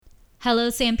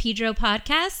Hello San Pedro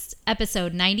Podcast,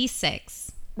 episode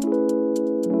 96.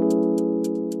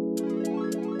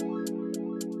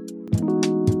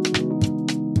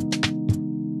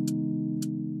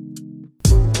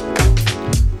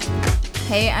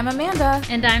 Hey, I'm Amanda.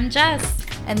 And I'm Jess.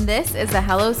 And this is the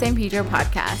Hello San Pedro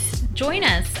Podcast. Join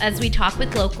us as we talk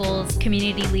with locals,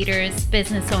 community leaders,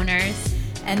 business owners,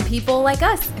 and people like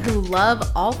us who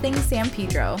love all things San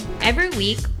Pedro. Every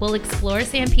week, we'll explore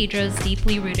San Pedro's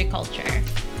deeply rooted culture,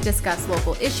 discuss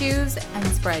local issues, and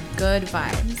spread good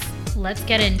vibes. Let's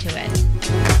get into it.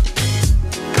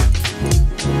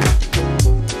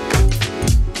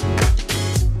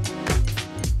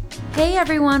 Hey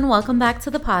everyone, welcome back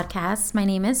to the podcast. My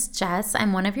name is Jess.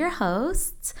 I'm one of your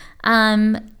hosts.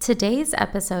 Today's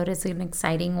episode is an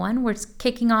exciting one. We're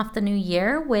kicking off the new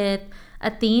year with a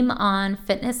theme on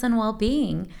fitness and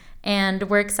well-being. And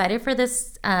we're excited for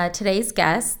this today's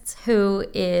guest, who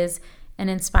is an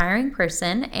inspiring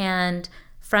person and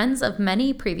friends of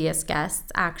many previous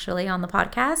guests actually on the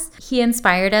podcast. He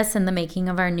inspired us in the making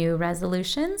of our new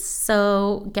resolutions.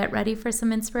 So get ready for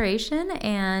some inspiration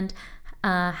and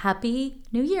Happy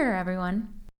New Year,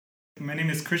 everyone. My name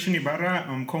is Christian Ibarra.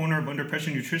 I'm co-owner of Under Pressure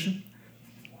Nutrition.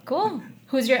 Cool.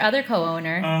 Who's your other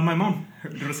co-owner? My mom,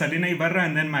 Rosalina Ibarra,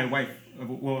 and then my wife.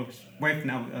 Wife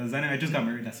now, Zana. I just got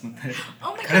married last month.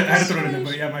 Oh my God! I had to throw it in there,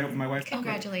 but yeah, my wife.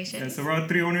 Congratulations. Yeah, so we're all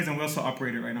three owners, and we also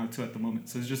operate it right now too at the moment.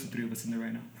 So it's just the three of us in there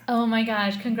right now. Oh my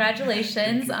gosh!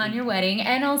 Congratulations on your wedding,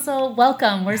 and also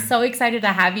welcome. We're so excited to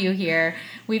have you here.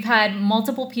 We've had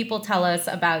multiple people tell us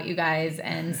about you guys,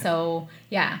 and so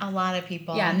yeah, a lot of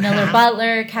people. Yeah, Miller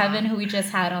Butler, Kevin, who we just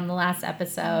had on the last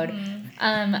episode.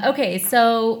 Mm-hmm. Okay,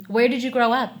 so where did you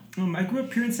grow up? I grew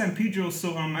up here in San Pedro,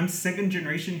 so I'm second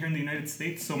generation here in the United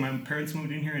States. So my parents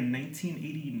moved in here in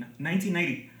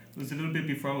 1990. It was a little bit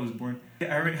before I was born.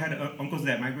 I already had uncles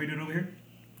that migrated over here,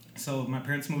 so my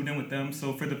parents moved in with them.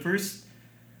 So for the first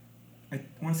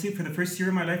year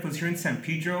of my life, I was here in San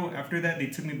Pedro. After that, they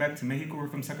took me back to Mexico. We're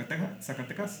from Zacatecas.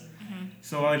 Mm-hmm.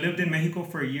 So I lived in Mexico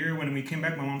for a year. When we came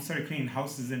back, my mom started cleaning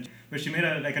houses, but she made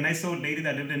a nice old lady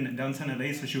that lived in downtown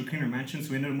LA, so she would clean her mansion. So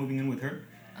we ended up moving in with her.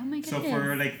 Oh my goodness. So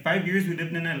for 5 years we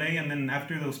lived in LA, and then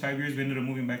after those 5 years we ended up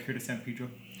moving back here to San Pedro.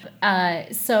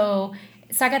 So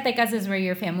Zacatecas is where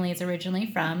your family is originally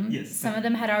from. Yes. Some of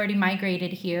them had already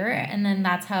migrated here, and then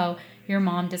that's how your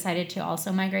mom decided to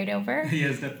also migrate over.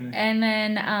 Yes, definitely. And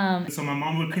then so my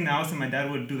mom would clean the house and my dad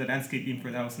would do the landscaping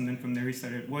for the house, and then from there he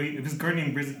started, his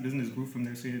gardening business grew from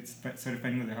there, so he started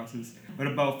finding other houses. But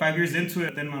about 5 years into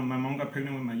it, then my mom got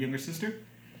pregnant with my younger sister.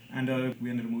 And we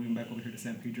ended up moving back over here to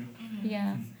San Pedro.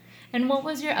 Yeah. And what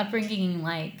was your upbringing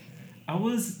like? I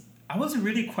was a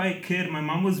really quiet kid. My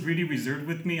mom was really reserved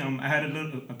with me. I had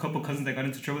a couple cousins that got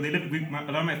into trouble. A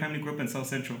lot of my family grew up in South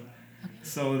Central. Okay.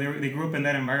 So they grew up in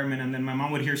that environment. And then my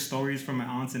mom would hear stories from my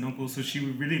aunts and uncles. So she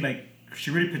really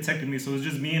protected me. So it was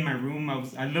just me in my room.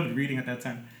 I loved reading at that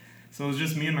time. So it was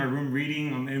just me in my room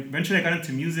reading. Eventually I got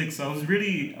into music. So I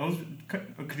was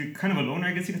kind of a loner,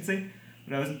 I guess you could say.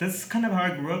 But that's kind of how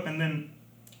I grew up. And then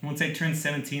once I turned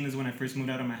 17 is when I first moved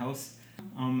out of my house.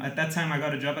 At that time, I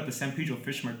got a job at the San Pedro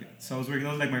Fish Market. So I was working,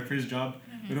 that was my first job.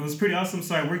 Mm-hmm. But it was pretty awesome.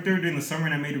 So I worked there during the summer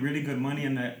and I made really good money.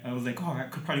 And I was like, I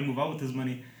could probably move out with this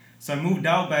money. So I moved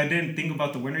out, but I didn't think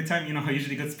about the winter time. You know how it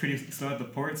usually gets pretty slow at the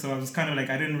port. So I was kind of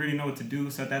I didn't really know what to do.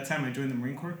 So at that time, I joined the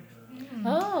Marine Corps. Mm-hmm.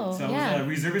 Oh, so I was a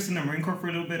reservist in the Marine Corps for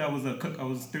a little bit. I was a cook. I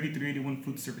was 3381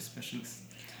 food service specialist.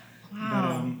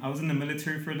 Wow. But I was in the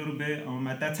military for a little bit.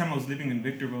 At that time, I was living in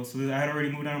Victorville. So I had already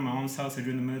moved out of my mom's house. I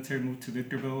joined the military, moved to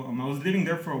Victorville. I was living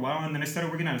there for a while, and then I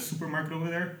started working at a supermarket over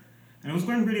there. And it was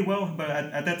going really well. But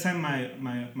at that time,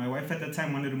 my wife at that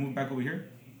time wanted to move back over here.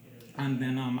 And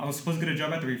then I was supposed to get a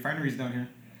job at the refineries down here.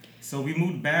 So we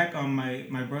moved back.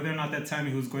 My brother-in-law at that time,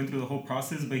 he was going through the whole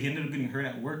process, but he ended up getting hurt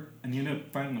at work, and he ended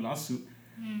up filing a lawsuit.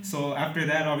 Mm. So after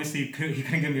that, obviously, he couldn't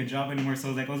give me a job anymore.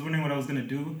 So I was wondering what I was going to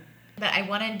do. But I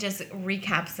want to just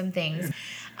recap some things.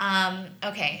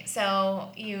 Okay,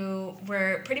 so you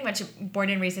were pretty much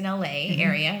born and raised in LA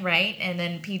area, right? And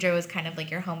then Pedro was kind of like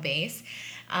your home base.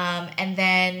 And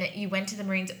then you went to the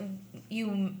Marines.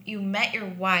 You met your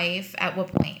wife at what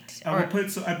point? At what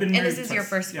point? So I've been married. And this is your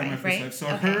first wife, my first right? wife. So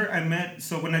her, I met.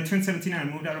 So when I turned 17, I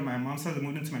moved out of my mom's house. I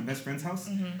moved into my best friend's house.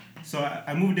 Mm-hmm. So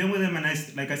I moved in with him,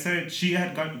 and she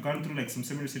had gone through some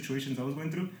similar situations I was going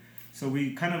through. So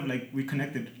we kind of like, we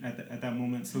connected at that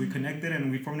moment. So we connected and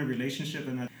we formed a relationship,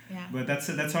 and but that's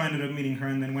how I ended up meeting her.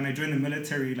 And then when I joined the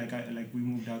military, we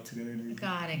moved out together. And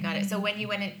got it. So when you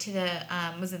went into the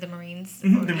was it the Marines? The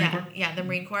Marine Corps. Yeah, the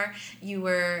Marine Corps. You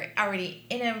were already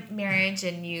in a marriage,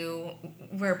 and you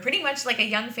were pretty much like a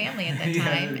young family at that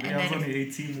time. I was only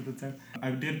 18 at the time.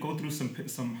 I did go through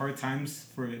some hard times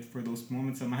for those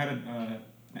moments. I had an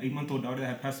 8-month-old daughter that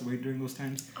had passed away during those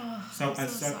times. Oh, I'm so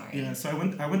sorry. Yeah, so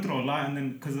I went through a lot, and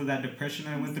then because of that depression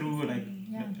I went through,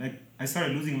 like I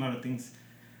started losing a lot of things,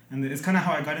 and it's kind of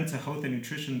how I got into health and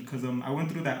nutrition, because I went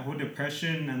through that whole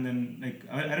depression, and then like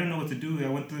I didn't know what to do. I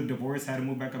went through the divorce, I had to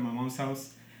move back at my mom's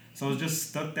house, so I was just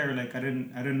stuck there. Like I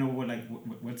didn't know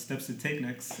what steps to take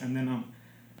next, and then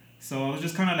so I was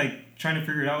just kind of like trying to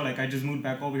figure it out. Like I just moved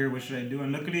back over here. What should I do?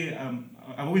 And luckily,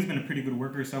 I've always been a pretty good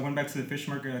worker. So I went back to the fish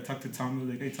market. I talked to Tommy. I was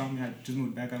like, "Hey, Tommy, I just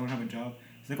moved back. I don't have a job."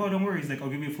 He's like, "Oh, don't worry." He's like, "I'll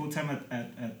give you full time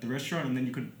at the restaurant, and then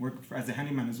you could work as a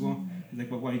handyman as well." He's like,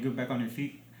 "But while you get back on your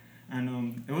feet,"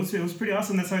 and it was pretty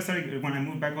awesome. That's how I started. When I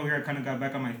moved back over here, I kind of got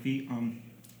back on my feet.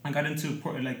 I got into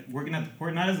port, like working at the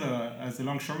port, not as a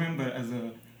longshoreman, but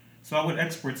so I would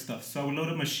export stuff. So I would load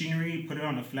up machinery, put it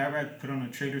on a flat rack, put it on a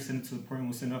trailer, send it to the port, and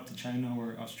we'll send it up to China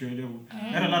or Australia. I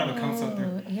had a lot of accounts out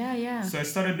there. Yeah. So I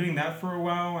started doing that for a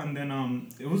while, and then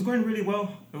it was going really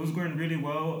well.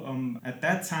 At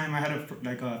that time, I had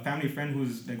a family friend who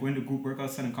was like going to group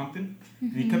workouts in Compton,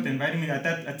 and he kept inviting me. At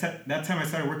that time, I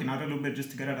started working out a little bit just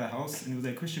to get out of the house, and he was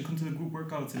like, "Christian, come to the group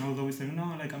workouts," and I was always saying,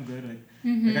 "No, like I'm good. Like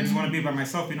I just want to be by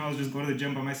myself. I was just go to the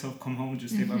gym by myself, come home,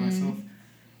 just stay by myself."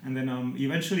 And then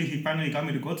eventually he finally got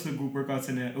me to go to the group workouts,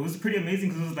 and it was pretty amazing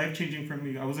because it was life-changing for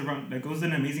me. I was around, like, it was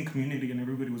an amazing community, and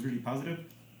everybody was really positive.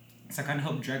 So it kind of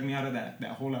helped drag me out of that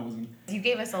hole I was in. You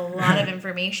gave us a lot of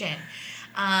information.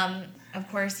 Of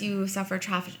course, you suffered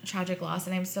tragic loss,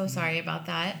 and I'm so sorry about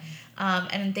that.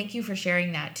 And thank you for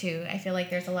sharing that too. I feel like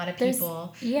there's a lot of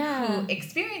people who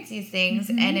experience these things,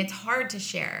 and it's hard to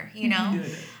share, you know?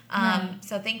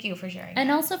 So thank you for sharing.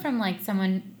 And also from like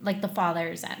someone like the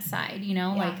father's side,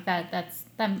 like that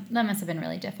must have been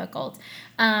really difficult.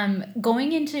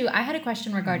 Going into, I had a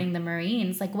question regarding the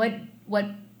Marines. Like what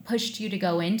pushed you to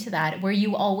go into that? Were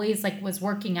you always was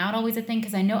working out always a thing?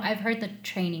 Because I know I've heard the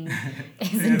training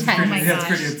is intense. It's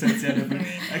pretty intense, yeah, definitely.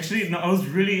 Actually, no, I was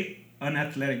really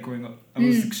unathletic growing up. I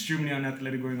was extremely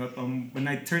unathletic growing up. When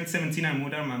I turned 17, I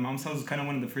moved out of my mom's house. It was kind of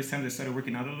one of the first times I started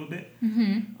working out a little bit.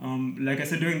 Like I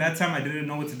said, during that time, I didn't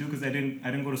know what to do because I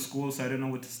didn't go to school, so I didn't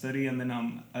know what to study. And then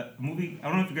a movie, I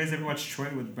don't know if you guys ever watched Troy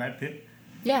with Brad Pitt.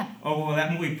 Yeah. Oh, well,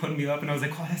 that movie put me up, and I was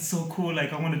like, oh, that's so cool.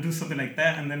 Like, I want to do something like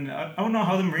that. And then I don't know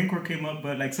how the Marine Corps came up,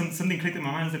 but like something clicked in my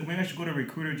mind. I was like, maybe I should go to a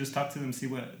recruiter, just talk to them, see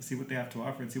what they have to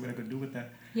offer, and see what I could do with that.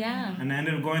 Yeah. And I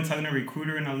ended up going talking to a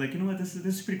recruiter, and I was like, you know what, this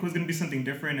is pretty cool. It's gonna be something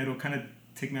different. It'll kind of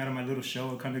take me out of my little shell.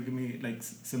 It'll kind of give me like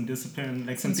some discipline,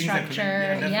 like some things structure.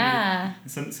 I could learn. Yeah.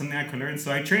 Something I could learn.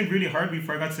 So I trained really hard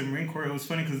before I got to the Marine Corps. It was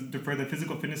funny because for the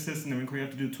physical fitness test in the Marine Corps, you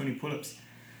have to do 20 pull-ups.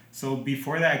 So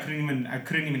before that, I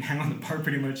couldn't even hang on the bar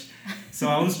pretty much. So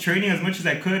I was training as much as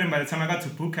I could, and by the time I got to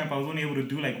boot camp, I was only able to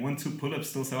do like 1-2 pull-ups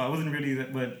still. So I wasn't really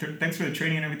that. But thanks for the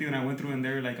training and everything that I went through in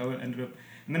there. Like I ended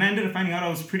up finding out I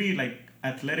was pretty like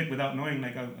athletic without knowing.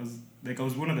 Like I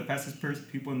was one of the fastest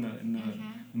people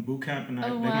in boot camp, and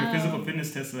my physical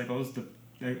fitness test. Like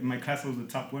my class was the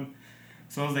top one.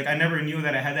 So I was like, I never knew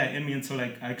that I had that in me until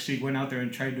like I actually went out there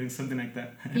and tried doing something like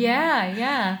that.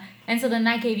 Yeah. And so then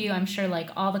that gave you, I'm sure,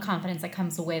 like all the confidence that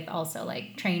comes with also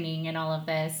like training and all of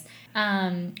this.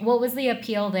 What was the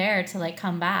appeal there to like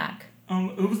come back?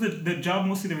 It was the job,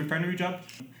 mostly the refinery job.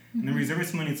 And the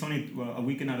reservist money, it's only a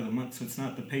weekend out of the month, so it's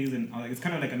not the pay. It's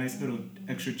kind of like a nice little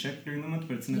extra check during the month,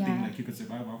 but it's nothing like you could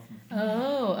survive off of.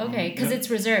 Oh, okay, because it's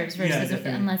reserves versus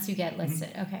unless you get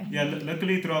listed. Okay. Yeah,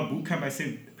 luckily throughout boot camp, I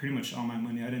saved pretty much all my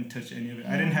money. I didn't touch any of it.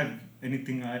 I didn't have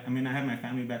anything. I had my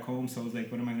family back home, so I was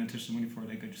like, what am I going to touch the money for?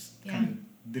 Like, I just kind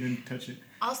of didn't touch it.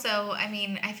 Also, I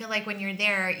mean, I feel like when you're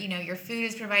there, your food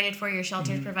is provided for, your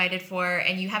shelter is provided for,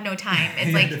 and you have no time.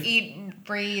 It's like eat,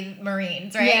 breathe,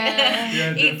 Marines, right?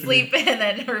 Yeah, eat, sleep, and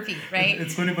then repeat, right?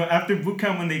 It's funny, but after boot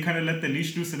camp, when they kind of let the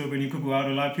leash loose a little bit and you could go out,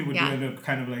 a lot of people do end up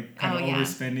kind of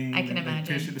overspending. I can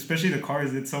imagine. Especially the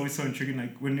cars. It's always so intriguing.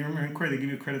 Like when you're in Marine Corps, they give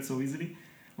you credit so easily.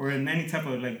 Or in any type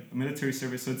of like military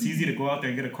service, so it's easy to go out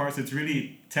there and get a car. So it's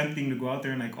really tempting to go out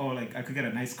there and like, I could get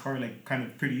a nice car like kind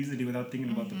of pretty easily without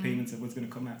thinking about the payments of what's gonna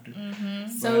come after.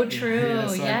 So true.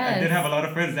 So yes. I did have a lot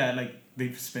of friends that like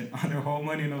they've spent all their whole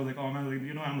money, and I was like, oh man,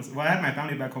 like, I had my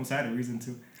family back home, so I had a reason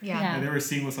to. Yeah. And they were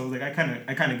seeing us, so I was like, I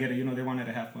kind of get it. They wanted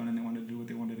to have fun and they wanted to do what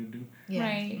they wanted to do. Yeah.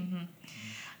 Right.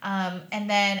 And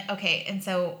then, okay, and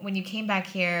so when you came back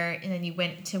here and then you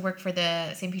went to work for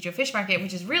the San Pedro Fish Market,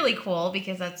 which is really cool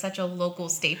because that's such a local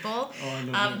staple. Oh, I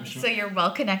love that. So you're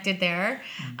well connected there,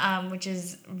 which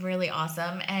is really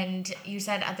awesome. And you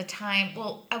said at the time,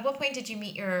 well, at what point did you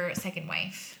meet your second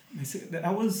wife?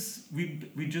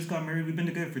 We just got married. We've been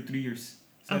together for 3 years.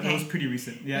 So Okay. that was pretty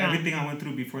recent. Yeah, everything I went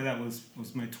through before that was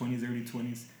my 20s, early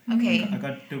 20s. Okay. I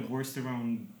got divorced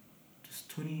around just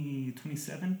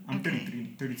 27. I'm Okay.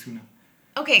 32 now.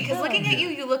 Okay, because looking at you,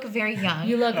 you look very young.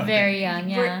 You look very young,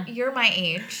 yeah. You're my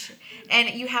age, and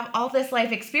you have all this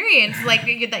life experience like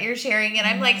that you're sharing, and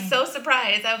I'm like so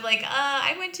surprised. I'm like,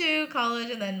 I went to college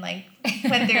and then like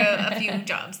went through a few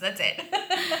jobs. That's it.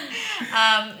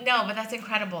 No, but that's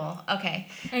incredible. Okay,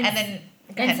 and then.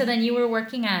 And so then you were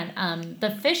working at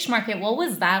the fish market. What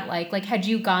was that like? Like, had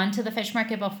you gone to the fish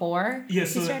market before Yeah,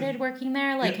 so you started working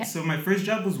there? Like, yeah, so my first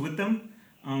job was with them.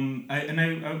 I mean,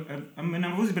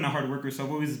 I've always been a hard worker, so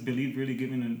I've always believed really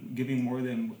giving more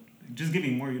than just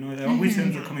giving more. You know, it always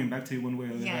ends up coming back to you one way or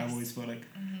the other. Yes. I always felt like.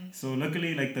 So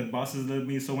luckily, like the bosses loved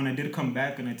me. So when I did come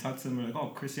back and I talked to them, they're like, "Oh,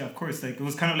 Chris, yeah, of course." Like it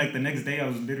was kind of like the next day I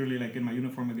was literally like in my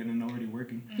uniform again and already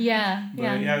working. yeah,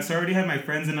 But yeah, so I already had my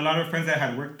friends and a lot of friends that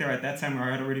had worked there at that time, or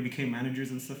I had already became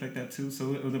managers and stuff like that too.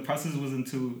 So the process wasn't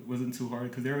too hard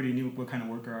because they already knew what kind of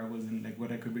worker I was and like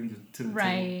what I could bring to the table.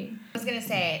 Right. I was gonna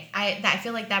say, I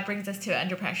feel like that brings us to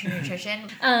under pressure nutrition.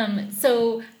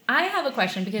 So I have a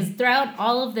question because throughout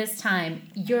all of this time,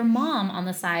 your mom on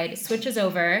the side switches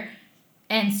over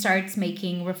and starts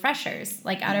making refreshers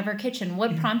like out of her kitchen.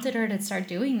 What prompted her to start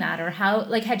doing that, or how?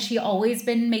 Like, had she always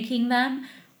been making them?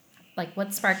 Like,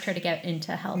 what sparked her to get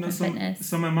into health and fitness?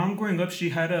 So my mom growing up,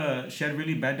 she had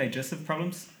really bad digestive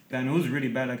problems. And it was really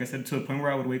bad, like I said, to a point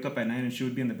where I would wake up at night and she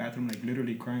would be in the bathroom like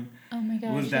literally crying. Oh my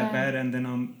gosh. It was that bad. And then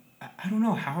I don't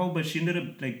know how, but she ended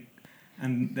up like,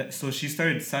 so she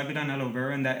started Savidan aloe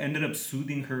vera, and that ended up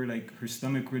soothing her like her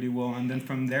stomach really well. And then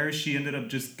from there, she ended up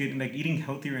just getting like eating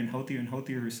healthier and healthier and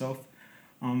healthier herself.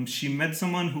 She met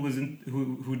someone who was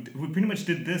who pretty much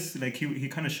did this. Like he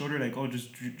kind of showed her like, oh,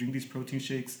 just drink these protein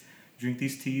shakes, drink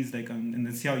these teas, like and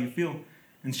then see how you feel.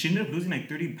 And she ended up losing like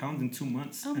 30 pounds in 2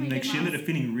 months. Oh my and like goodness. she ended up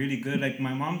feeling really good. Like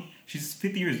my mom, she's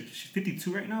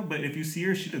 52 right now, but if you see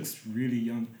her, she looks really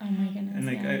young. Oh my goodness. And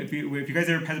like if you guys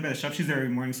ever pass by the shop, she's there every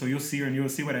morning, so you'll see her and you'll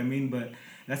see what I mean. But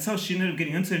that's how she ended up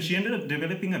getting into it. And she ended up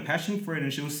developing a passion for it,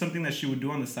 and it was something that she would do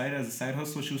on the side as a side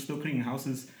hustle. She was still cleaning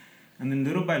houses. And then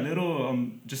little by little,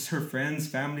 just her friends,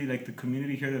 family, like the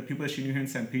community here, the people that she knew here in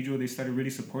San Pedro, they started really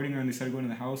supporting her and they started going to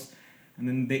the house. And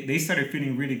then they started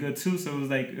feeling really good too. So it was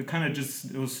like,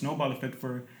 it was snowball effect for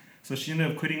her. So she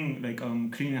ended up quitting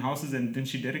cleaning houses, and then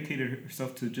she dedicated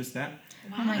herself to just that.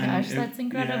 Oh my gosh, that's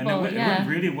incredible. Yeah, and it went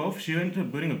really well. She ended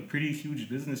up building a pretty huge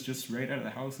business just right out of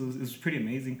the house. It was pretty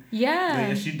amazing. Yeah. But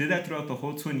yeah, she did that throughout the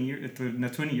whole 20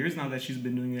 years now that she's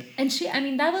been doing it.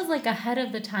 And that was like ahead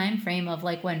of the time frame of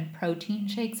like when protein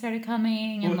shakes started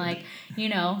coming and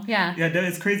yeah. Yeah,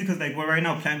 it's crazy because like right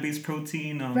now plant-based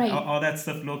protein, right. all that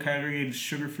stuff, low calorie and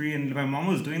sugar-free, and my mom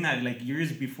was doing that like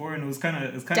years before, and it was kind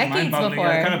of Decades mind-boggling.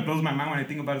 before. It kind of blows my mind when I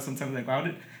think about it sometimes. Like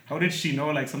how did she know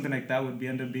like something like that would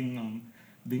end up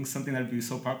being something that would be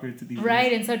so popular to these right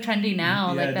days. And so trendy now,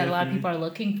 Yeah, like that a lot of definitely. people are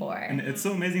looking for. And it's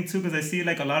so amazing too because I see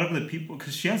like a lot of the people,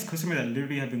 because she has customers that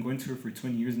literally have been going to her for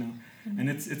 20 years now. And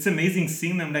it's amazing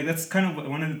seeing them. Like that's kind of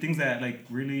one of the things that like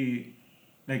really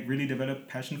developed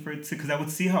passion for it too, because I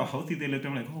would see how healthy they looked.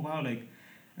 I'm like, oh wow, like,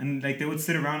 and like they would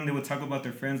sit around and they would talk about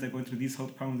their friends like going through these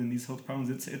health problems and these health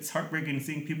problems. It's heartbreaking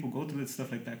seeing people go through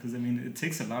stuff like that, because I mean it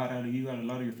takes a lot out of you, out of a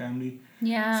lot of your family.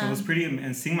 Yeah. So it was pretty,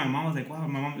 and seeing my mom, I was like, wow,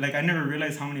 my mom, like I never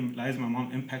realized how many lives my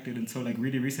mom impacted until like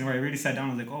really recent, where I really sat down.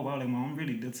 I was like, oh wow, like my mom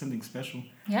really did something special.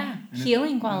 Yeah, And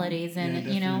healing qualities and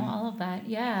definitely. all of that.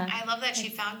 Yeah. I love that she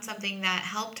found something that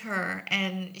helped her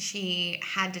and she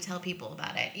had to tell people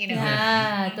about it, you know?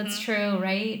 Yeah, that's true,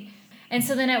 right? And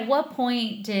so then at what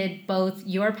point did both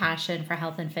your passion for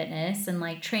health and fitness and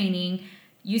like training,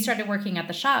 you started working at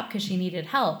the shop because she needed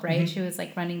help, right? She was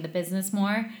like running the business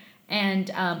more. And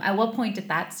at what point did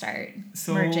that start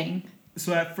merging?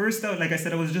 So at first, like I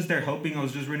said, I was just there helping. I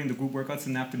was just running the group workouts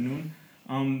in the afternoon.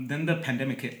 Then the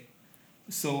pandemic hit.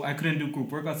 So I couldn't do group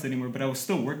workouts anymore, but I was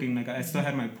still working. Like I still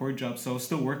had my poor job, so I was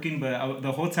still working. But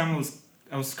the whole time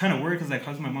I was kind of worried because like,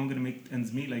 how's my mom gonna make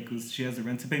ends meet? Like, 'cause she has the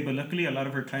rent to pay. But luckily, a lot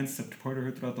of her clients supported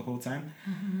her throughout the whole time.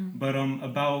 But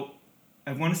about,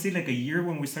 I want to say like a year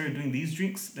when we started doing these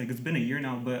drinks. Like it's been a year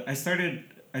now, but I started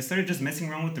just messing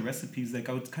around with the recipes. Like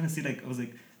I would kind of see like I was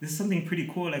like, this is something pretty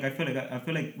cool. Like I feel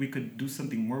like we could do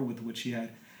something more with what she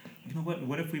had. You know what?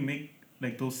 What if we make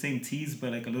like those same teas,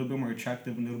 but like a little bit more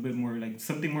attractive, a little bit more like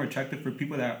something more attractive for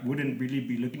people that wouldn't really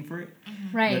be looking for it,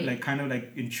 Right. but like kind of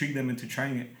like intrigue them into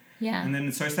trying it. Yeah. And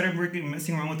then so I started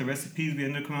messing around with the recipes. We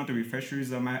ended up coming out with the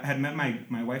refreshers. I had met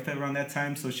my wife around that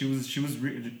time, so she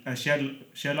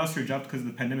had lost her job because of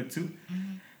the pandemic too.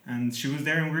 And she was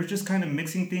there, and we were just kind of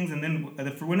mixing things. And then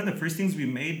for one of the first things we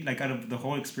made, like out of the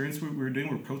whole experience we were doing,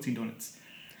 were protein donuts.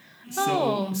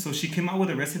 So she came out with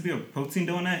a recipe of protein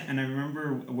donut, and I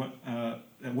remember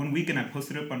one weekend I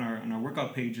posted up on our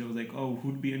workout page. I was like, oh,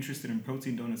 who'd be interested in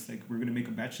protein donuts? Like, we're gonna make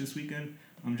a batch this weekend.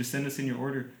 Just send us in your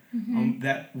order.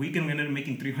 That weekend we ended up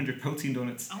making 300 protein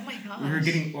donuts. Oh my gosh. We were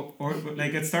getting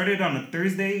like it started on a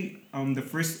Thursday. The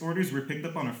first orders were picked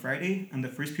up on a Friday, and the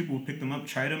first people who picked them up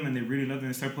tried them and they really loved them.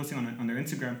 They started posting on their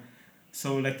Instagram.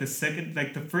 So like the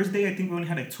first day I think we only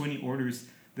had like 20 orders.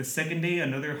 The second day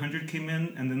another 100 came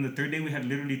in, and then the third day we had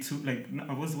literally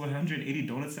 180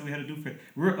 donuts that we had to do for.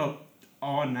 We were up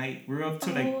all night. We were up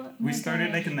to we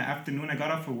started like in the afternoon. I got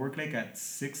off of work like at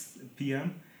 6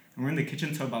 p.m. and we're in the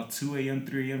kitchen till about 2 a.m.,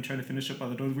 3 a.m. trying to finish up all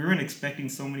the donuts. We weren't expecting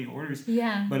so many orders.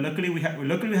 Yeah. But luckily we had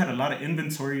a lot of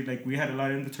inventory. Like we had a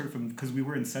lot of inventory because we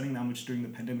weren't selling that much during the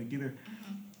pandemic either.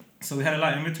 So we had a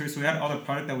lot of inventory. So we had all the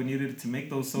product that we needed to make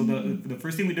those. So the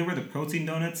first thing we did were the protein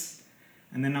donuts.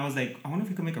 And then I was like, I wonder if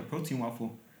we could make a protein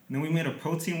waffle. And then we made a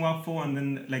protein waffle, and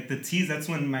then like the teas, that's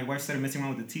when my wife started messing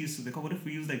around with the teas. So like, oh, what if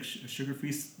we use like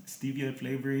sugar-free stevia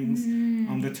flavorings,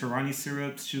 the Torani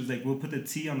syrups. She was like, we'll put the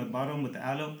tea on the bottom with the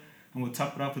aloe, and we'll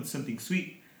top it off with something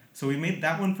sweet. So we made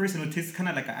that one first, and it tastes kind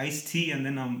of like an iced tea. And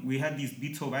then we had these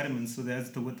B12 vitamins. So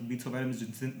that's what the B12 vitamins,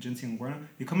 ginseng and guarana.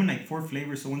 They come in like 4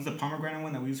 flavors. So one's the pomegranate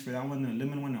one that we use for that one, the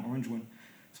lemon one, the orange one.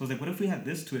 So I was like, what if we had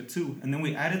this to it too? And then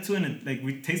we added to it, and like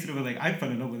we tasted it, like I fell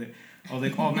in love with it. I was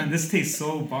like, oh man, this tastes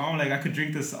so bomb. Like I could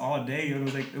drink this all day. And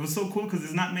it was so cool because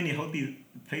there's not many healthy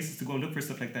places to go look for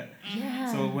stuff like that.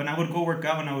 Yeah. So when I would go work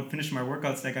out and I would finish my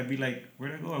workouts, like I'd be like,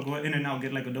 where'd I go? I'll go in and out,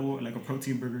 get like a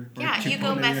protein burger. Yeah, you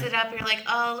go mess it up. You're like,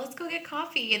 oh, let's go get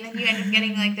coffee. And then you end up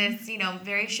getting like this,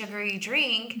 very sugary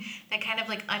drink that kind of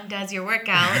like undoes your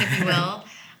workout, if you will.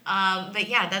 But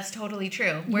yeah, that's totally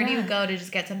true. Where do you go to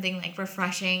just get something like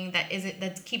refreshing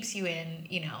that keeps you in,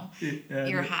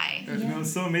 your high? It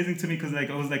was so amazing to me because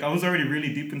I was already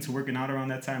really deep into working out around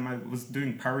that time. I was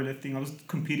doing powerlifting, I was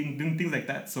competing, doing things like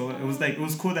that. So it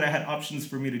was cool that I had options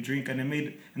for me to drink, and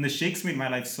the shakes made my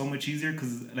life so much easier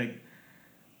because like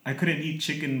I couldn't eat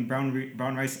chicken,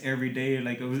 brown rice every day.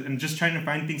 Like and just trying to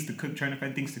find things to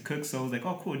cook. So I was like,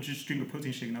 oh cool, just drink a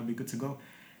protein shake and I'll be good to go.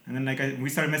 And then we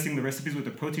started messing the recipes with the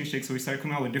protein shake, so we started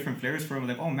coming out with different flavors for them.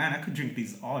 Like, oh man, I could drink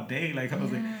these all day. Like I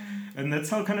was like, and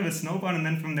that's how kind of it snowballed. And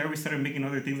then from there we started making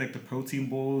other things like the protein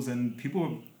bowls, and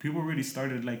people really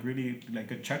started really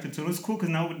attracted to it. It was cool because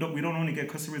now we don't only get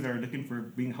customers that are looking for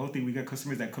being healthy. We get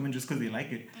customers that come in just because they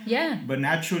like it. Yeah. But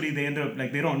naturally they end up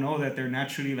they don't know that they're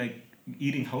naturally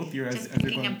eating healthier as they're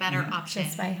picking a better option.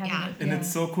 Just by having it. And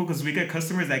it's so cool because we get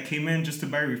customers that came in just to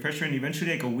buy a refresher, and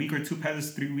eventually a week or two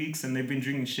passes, 3 weeks, and they've been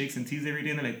drinking shakes and teas every day,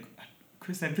 and they're like,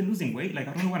 Chris, I've been losing weight. Like,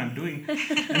 I don't know what I'm doing.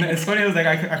 And it's funny. I was like,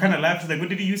 I kind of laughed. I was like, what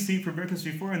did you used to eat for breakfast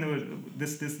before? And there was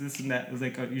this, and that. It was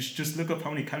like, you should just look up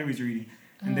how many calories you're eating.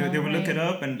 And they would look it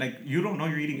up, and you don't know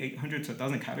you're eating 800 to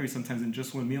 1,000 calories sometimes in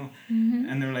just one meal.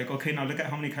 And they're like, okay, now look at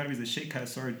how many calories a shake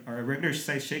has. So our regular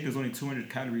size shake is only 200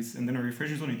 calories, and then our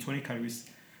refresher is only 20 calories.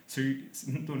 So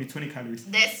only 20 calories.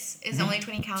 This is only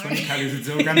 20 calories? 20 calories with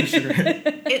 0 grams of sugar.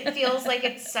 It feels like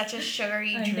it's such a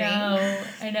sugary drink.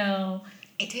 I know.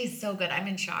 It tastes so good. I'm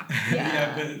in shock.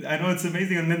 Yeah, but I know it's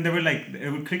amazing. And then they were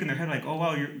it would click in their head oh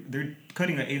wow, they're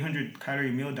cutting an 800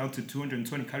 calorie meal down to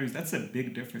 220 calories. That's a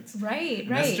big difference. Right.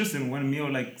 That's just in one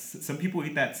meal. Some people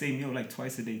eat that same meal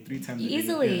twice a day, 3 times a day.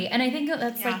 Easily. And I think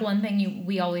that's one thing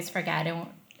we always forget. And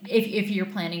if you're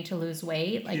planning to lose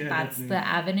weight, that's definitely the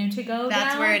avenue to go.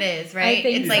 That's where it is, right? I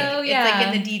think it's it's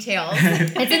in the details.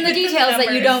 It's in the details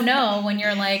that you don't know when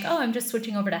you're like, oh, I'm just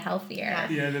switching over to healthier.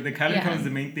 Yeah, the calorie count is the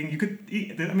main thing. You could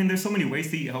eat. I mean, there's so many ways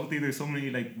to eat healthy. There's so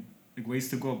many ways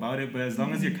to go about it. But as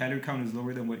long as your calorie count is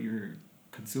lower than what you're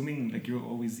consuming, you'll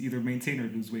always either maintain or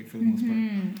lose weight for the most part.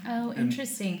 Oh,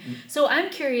 interesting. So I'm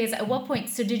curious. At what point?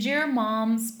 So did your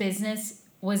mom's business?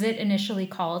 Was it initially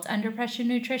called Under Pressure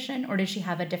Nutrition, or did she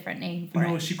have a different name for it?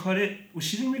 No, she called it. Well,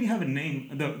 she didn't really have a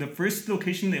name. The first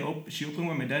location she opened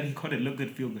with my dad, he called it Look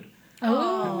Good Feel Good.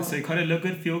 Oh. So he called it Look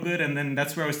Good Feel Good, and then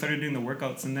that's where I started doing the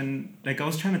workouts. And then I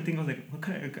was trying to think. I was like, what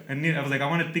could I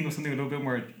want to think of something a little bit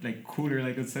more cooler.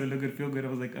 Instead of Look Good Feel Good, I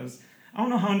don't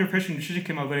know how Under Pressure Nutrition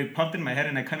came out, but it popped in my head,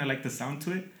 and I kind of liked the sound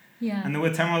to it. Yeah. And then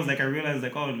with time I realized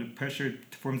oh, the pressure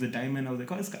forms a diamond. I was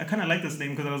like, oh, I kind of like this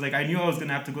name because I knew I was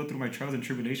gonna have to go through my trials and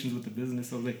tribulations with the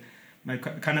business. I was like,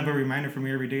 kind of a reminder for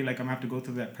me every day. Like I'm gonna have to go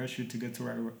through that pressure to get to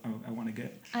where I want to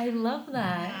get. I love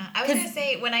that. Yeah. I was gonna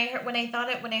say when I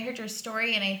heard your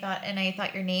story and I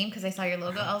thought your name because I saw your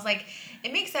logo, I was like,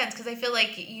 it makes sense because I feel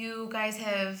like you guys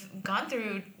have gone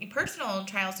through personal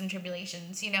trials and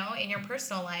tribulations, in your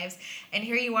personal lives, and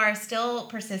here you are still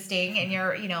persisting, and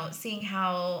you're seeing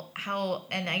how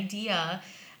an idea.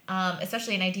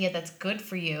 Especially an idea that's good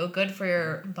for you, good for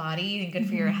your body, and good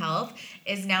for your health,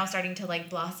 is now starting to like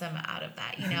blossom out of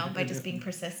that, by just being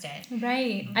persistent.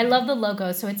 Right. I love the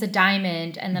logo. So it's a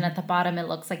diamond, and then at the bottom it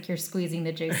looks like you're squeezing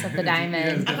the juice of the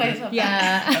diamond.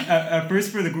 At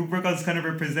first, for the group workouts, kind of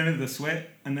represented the sweat,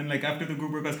 and then like after the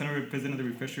group workouts, kind of represented the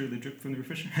refresher, the drip from the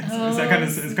refresher.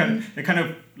 It kind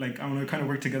of like I don't know, it kind of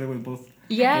worked together with both.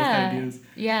 Yeah. Both ideas.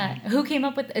 Yeah. Who came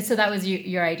up with? So that was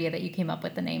your idea that you came up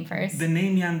with the name first. The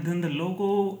name, yeah, and then the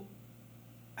logo.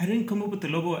 I didn't come up with the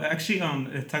logo. Actually,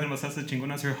 talking about Salsa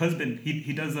Chingonas, her husband,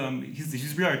 he does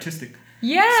he's real artistic.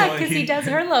 Yeah, because he does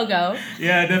her logo.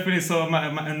 Yeah, definitely. So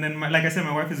like I said,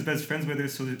 my wife is best friends with her.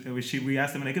 So we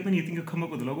asked him like, "Hey, Ben, you think you'll come up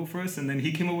with a logo for us?" And then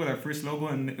he came up with our first logo,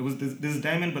 and it was this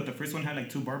diamond, but the first one had like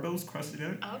 2 barbells crossed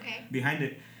together. Okay. Behind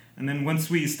it. And then once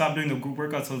we stopped doing the group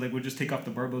workouts, I was like, we'll just take off the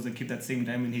barbells and keep that same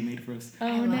diamond he made for us.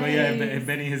 Oh, nice. But yeah,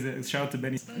 Benny, shout out to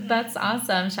Benny. That's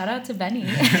awesome. Shout out to Benny.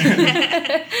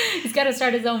 He's got to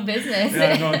start his own business.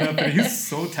 Yeah, no, definitely. He's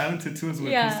so talented too as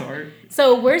well. Yeah. To art.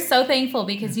 So we're so thankful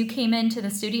because you came into the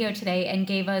studio today and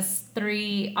gave us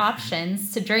 3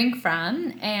 options to drink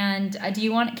from. And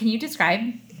can you describe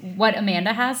what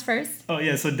Amanda has first? Oh,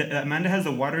 yeah. So Amanda has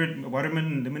a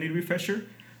watermelon lemonade refresher.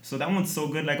 So that one's so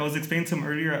good. Like I was explaining to him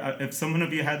earlier, if someone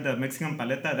of you had the Mexican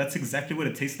paleta, that's exactly what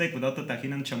it tastes like without the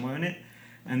tajin and chamoy in it.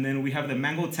 And then we have the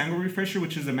mango tango refresher,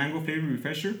 which is a mango flavored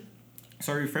refresher.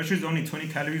 So our refresher is only 20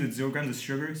 calories with 0 grams of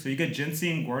sugar. So you get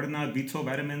ginseng, guarana, B12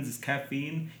 vitamins, it's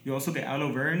caffeine. You also get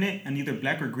aloe vera in it, and either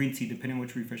black or green tea, depending on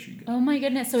which refresher you get. Oh my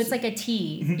goodness. So it's like a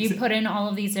tea. You put in all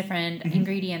of these different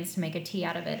ingredients to make a tea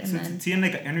out of it. And it's a tea and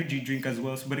like an energy drink as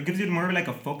well. But it gives you more like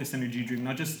a focused energy drink,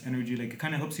 not just energy. Like it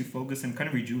kind of helps you focus and kind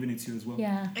of rejuvenates you as well.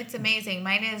 Yeah. It's amazing.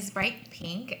 Mine is bright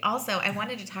pink. Also, I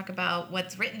wanted to talk about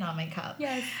what's written on my cup.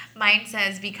 Yes. Mine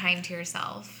says, "Be kind to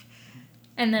yourself."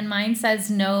 And then mine says,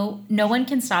 no one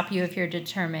can stop you if you're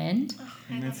determined.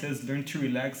 And it says, "Learn to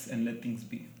relax and let things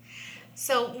be."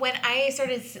 So when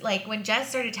when Jess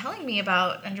started telling me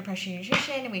about Under Pressure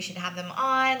Nutrition and we should have them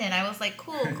on, and I was like,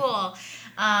 cool.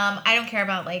 I don't care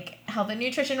about like health and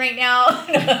nutrition right now.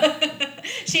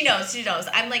 She knows.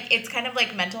 I'm like, it's kind of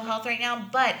like mental health right now.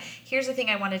 But here's the thing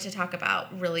I wanted to talk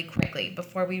about really quickly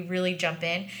before we really jump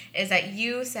in, is that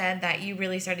you said that you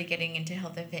really started getting into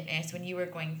health and fitness when you were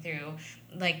going through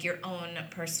like your own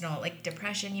personal like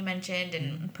depression you mentioned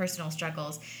and personal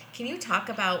struggles. Can you talk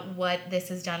about what this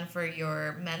has done for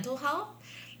your mental health?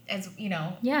 As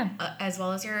as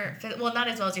well as your not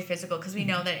as well as your physical, because we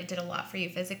know that it did a lot for you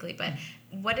physically, but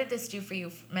what did this do for you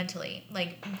mentally,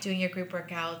 like doing your group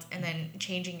workouts and then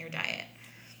changing your diet?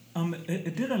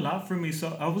 It did a lot for me.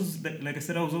 So I was like I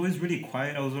said, I was always really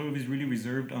quiet. I was always really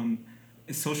reserved.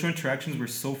 Social interactions were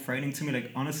so frightening to me.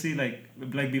 Like honestly, like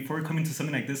before coming to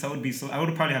something like this, I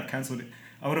would probably have canceled it.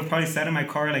 I would have probably sat in my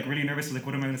car like really nervous, like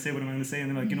what am I gonna say? And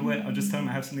then like, you know what? I'll just tell them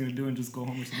I have something to do and just go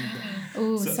home or something like that.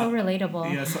 Ooh, so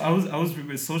relatable. Yeah, so I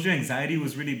was social anxiety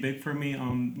was really big for me.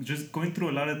 Just going through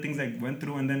a lot of things I went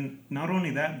through, and then not only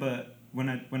that, but when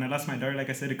I lost my daughter, like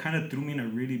I said, it kind of threw me in a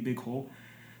really big hole.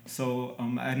 So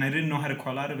and I didn't know how to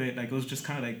crawl out of it. Like it was just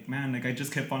kind of like, man, like I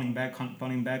just kept falling back,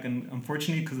 and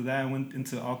unfortunately because of that, I went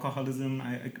into alcoholism.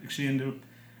 I actually ended up.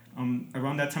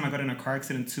 Around that time, I got in a car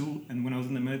accident too, and when I was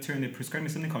in the military, and they prescribed me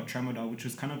something called Tramadol, which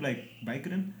was kind of like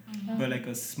Vicodin, but like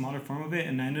a smaller form of it,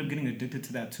 and I ended up getting addicted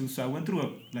to that too. So I went through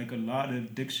a lot of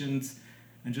addictions,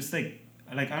 and just like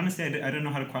honestly, I didn't know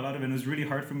how to crawl out of it. And it was really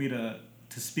hard for me to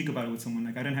speak about it with someone.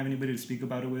 Like I didn't have anybody to speak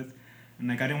about it with, and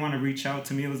like I didn't want to reach out.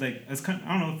 To me, it was like I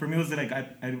don't know. For me, it was like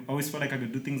I always felt like I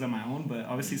could do things on my own, but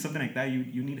obviously something like that,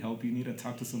 you need help. You need to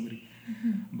talk to somebody.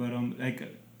 But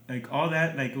like all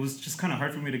that, like it was just kind of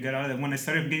hard for me to get out of that. When I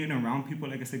started getting around people,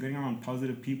 like I said, getting around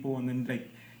positive people, and then like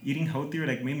eating healthier,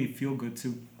 like made me feel good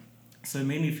too. So it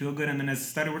made me feel good, and then as I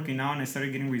started working out and I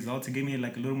started getting results, it gave me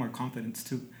like a little more confidence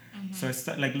too. So I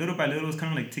started like little by little, it was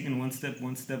kind of like taking one step,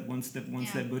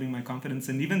 building my confidence.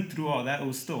 And even through all that, it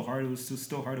was still hard. It was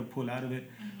still hard to pull out of it.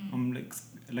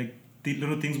 Like the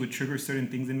little things would trigger certain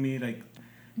things in me, like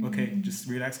okay, just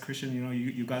relax, Christian. You know,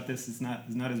 you got this. It's not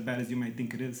as bad as you might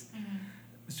think it is.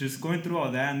 It's just going through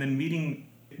all that, and then meeting.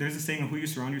 There's a saying, who you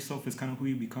surround yourself is kind of who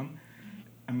you become.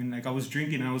 I mean, like I was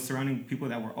drinking and I was surrounding people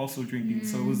that were also drinking.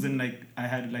 So it wasn't like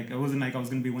it wasn't like I was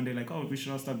gonna be one day like, oh, we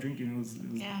should all stop drinking. It was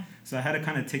So I had to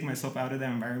kind of take myself out of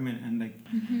that environment and like,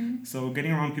 so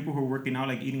getting around people who are working out,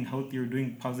 like eating healthier,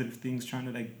 doing positive things, trying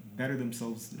to like better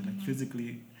themselves, like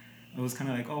physically. It was kind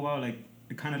of like, oh wow, like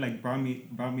it kind of like brought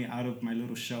me out of my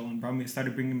little shell and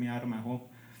started bringing me out of my hole.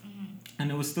 And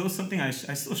it was still something I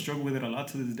still struggle with it a lot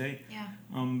to this day. Yeah.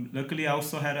 Luckily, I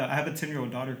have a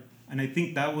 10-year-old daughter, and I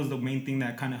think that was the main thing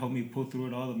that kind of helped me pull through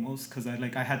it all the most, because I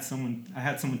had someone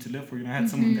to live for. You know, I had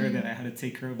someone there that I had to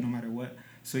take care of no matter what.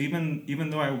 So even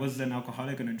though I was an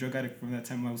alcoholic and a drug addict from that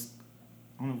time, I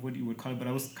don't know what you would call it, but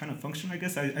I was kind of functional, I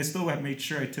guess. I still had made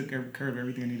sure I took care of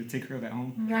everything I needed to take care of at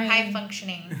home. Right. High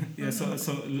functioning. Yeah,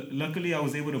 so luckily I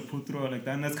was able to pull through it like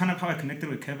that, and that's kind of how I connected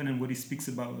with Kevin and what he speaks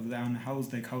about of that, and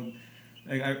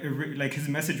his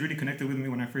message really connected with me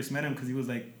when I first met him, because he was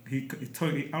like he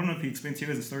told me, I don't know if he explained to you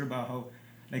guys a story about how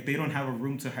like they don't have a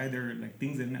room to hide their like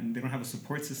things in, and they don't have a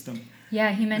support system.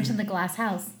 Yeah, he mentioned the glass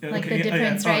house. Like the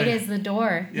difference, right, is the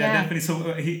door. Yeah, definitely.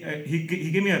 So he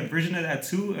gave me a version of that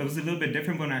too. It was a little bit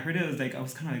different, but when I heard it, I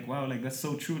was kind of like, wow, like that's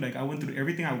so true. Like I went through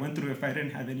everything I went through. If I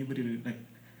didn't have anybody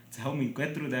to help me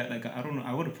get through that, like I don't know,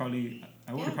 I would have probably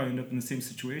ended up in the same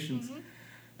situations.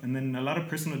 And then a lot of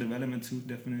personal development too,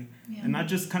 definitely. Yeah. And not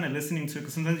just kind of listening to it,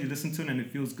 because sometimes you listen to it and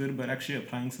it feels good, but actually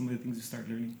applying some of the things you start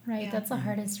learning. Right, that's the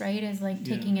hardest, right? Is like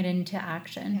taking it into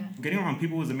action. Yeah. Getting around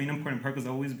people was the main important part, because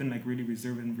I've always been like really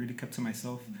reserved and really kept to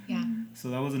myself. Yeah. So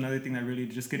that was another thing that really,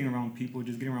 just getting around people,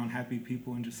 just getting around happy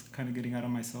people, and just kind of getting out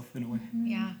of myself in a way.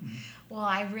 Yeah. Well,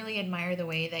 I really admire the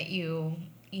way that you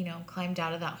climbed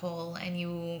out of that hole, and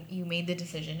you made the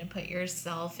decision to put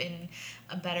yourself in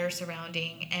a better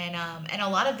surrounding, and a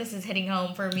lot of this is hitting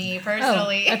home for me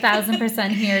personally. 1,000%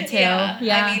 here too. Yeah.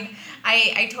 I mean,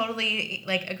 I totally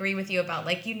like agree with you about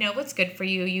like, what's good for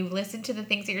you. You listen to the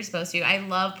things that you're supposed to. I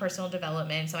love personal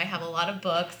development, so I have a lot of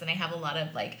books, and I have a lot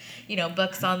of like,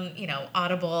 books on,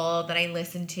 Audible that I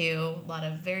listen to, a lot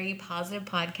of very positive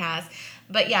podcasts.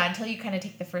 But yeah, until you kind of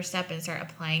take the first step and start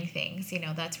applying things,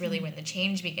 that's really when the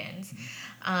change begins.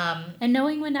 And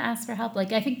knowing when to ask for help.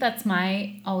 Like, I think that's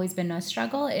always been a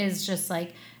struggle, is just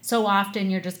like, so often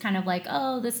you're just kind of like,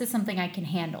 oh, this is something I can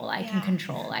handle. I can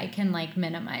control. I can like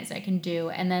minimize. I can do.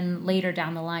 And then later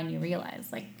down the line, you realize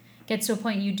like, gets to a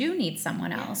point you do need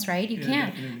someone else, right? You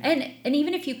can't. Definitely. And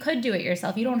even if you could do it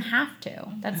yourself, you don't have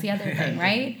to. That's the other thing,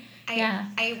 right?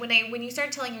 When you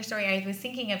started telling your story, I was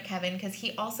thinking of Kevin, because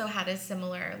he also had a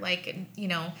similar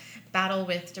battle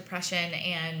with depression,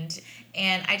 and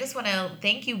I just want to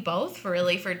thank you both for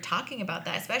talking about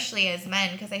that, especially as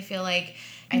men, because I feel like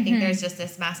I think there's just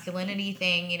this masculinity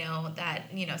thing,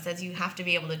 that says you have to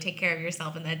be able to take care of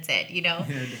yourself and that's it, Yeah,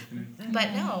 definitely.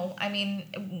 But no, I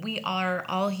mean, we are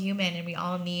all human, and we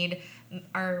all need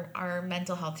our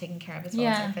mental health taken care of as well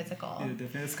as our physical. Yeah,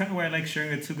 definitely. It's kind of why I like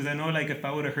sharing it too, because I know like if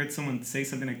I would have heard someone say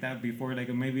something like that before, like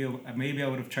maybe I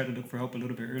would have tried to look for help a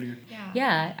little bit earlier.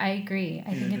 Yeah, I agree.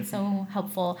 I think it's so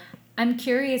helpful. I'm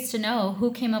curious to know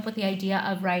who came up with the idea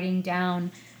of writing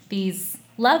down these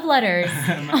love letters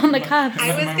on the cups.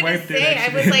 I was going to say,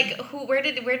 I was like, where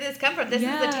did this come from? This is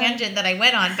the tangent that I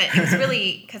went on, but it was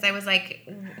really because I was like,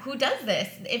 who does this?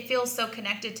 It feels so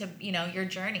connected to, your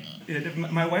journey. Yeah,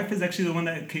 my wife is actually the one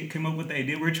that came up with the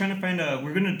idea. We're trying to find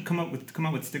we're going to come out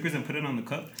with stickers and put it on the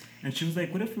cup. And she was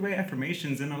like, what if we write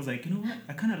affirmations? And I was like, you know what?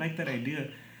 I kind of like that idea.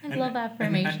 I love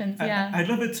affirmations, I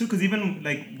love it too, because even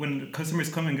like when customers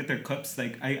come and get their cups,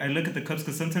 like I look at the cups,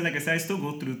 because sometimes, like I said, I still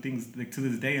go through things like to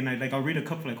this day, and I'll read a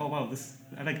cup like, oh wow,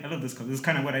 I love this cup. This is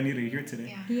kind of what I needed to hear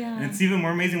today. Yeah. And it's even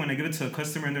more amazing when I give it to a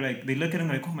customer and they're like, they look at it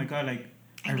and they're like, oh my god, like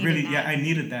I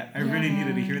needed that. I really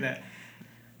needed to hear that.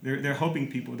 They're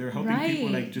helping people. They're helping people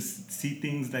like just see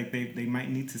things like they might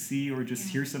need to see, or just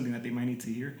hear something that they might need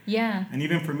to hear. Yeah. And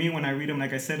even for me, when I read them,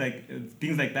 like I said, like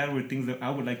things like that were things that I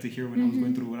would like to hear when I was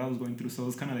going through what I was going through. So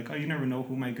it's kind of like, oh, you never know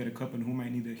who might get a cup and who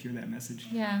might need to hear that message.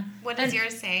 Yeah. What does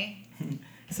yours say? It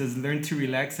says, learn to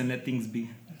relax and let things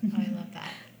be. Oh, I love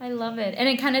that. I love it. And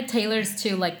it kind of tailors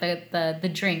to like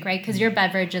the drink, right? Because your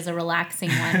beverage is a relaxing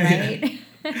one, right?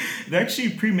 They're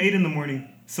actually pre-made in the morning.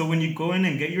 So when you go in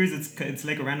and get yours, it's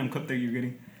like a random cup that you're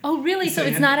getting. Oh, really? So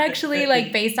it's not actually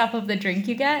like based off of the drink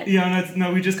you get? Yeah,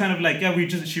 no, we just kind of like,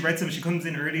 she writes them, she comes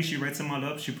in early, she writes them all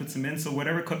up, she puts them in. So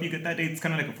whatever cup you get that day, it's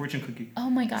kind of like a fortune cookie. Oh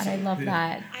my God, I love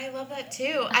that. I love that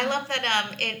too. I love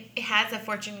that it has a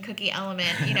fortune cookie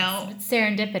element, It's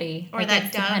serendipity. Or like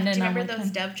that Dove, do you remember those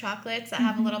Dove chocolates that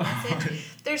have a little message?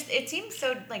 It seems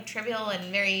so like trivial and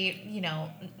very,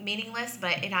 meaningless,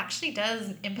 but it actually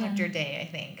does impact your day,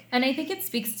 I think. And I think it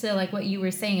speaks to like what you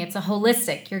were saying. It's a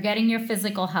holistic. You're getting your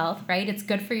physical health, right? It's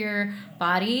good for your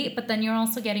body, but then you're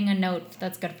also getting a note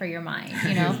that's good for your mind,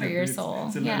 you know, for your soul.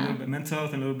 It's a little bit mental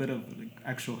health and a little bit of like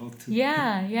actual health too.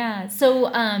 Yeah.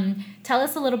 So tell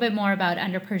us a little bit more about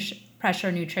Under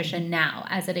Pressure Nutrition now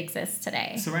as it exists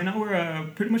today. So right now we're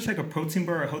pretty much like a protein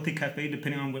bar or a healthy cafe,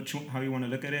 depending on how you want to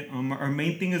look at it. Our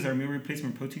main thing is our meal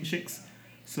replacement protein shakes.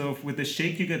 So with the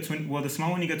shake, you get the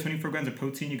small one, you get 24 grams of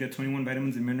protein, you get 21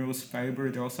 vitamins and minerals,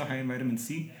 fiber. They're also high in vitamin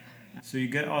C. So you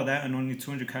get all that and only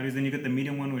 200 calories. Then you get the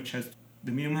medium one,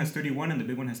 the medium has 31 and the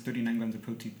big one has 39 grams of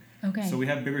protein. Okay. So we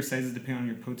have bigger sizes depending on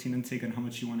your protein intake and how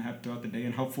much you want to have throughout the day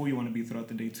and how full you want to be throughout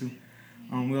the day too.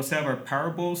 We also have our power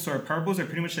bowls. So our power bowls are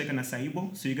pretty much like an acai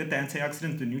bowl. So you get the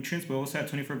antioxidants, the nutrients, but also have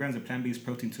 24 grams of plant-based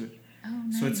protein to it. Oh,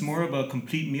 nice. So it's more of a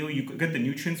complete meal. You get the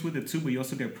nutrients with it too, but you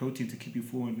also get protein to keep you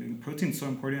full. And protein is so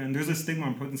important. And there's a stigma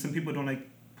on protein. Some people don't like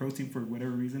protein for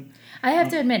whatever reason. I have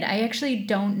to admit, I actually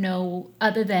don't know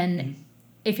other than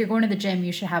if you're going to the gym,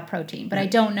 you should have protein. But I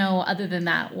don't know other than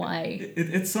that why.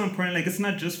 It's so important. Like, it's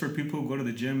not just for people who go to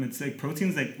the gym. It's like protein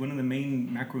is like one of the main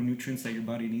macronutrients that your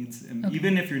body needs. And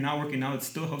even if you're not working out, it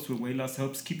still helps with weight loss. It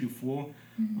helps keep you full,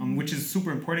 which is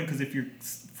super important because if you're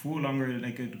full longer,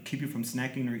 like it'll keep you from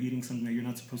snacking or eating something that you're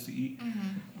not supposed to eat.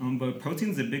 But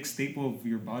protein is a big staple of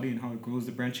your body and how it grows.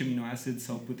 The branched amino acids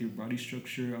help with your body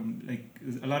structure. Like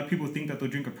a lot of people think that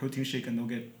they'll drink a protein shake and they'll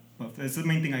get buff. That's the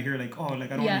main thing I hear. Like, oh,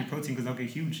 like I don't want any protein because I'll get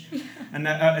huge. And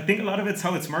I think a lot of it's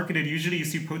how it's marketed. Usually you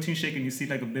see protein shake and you see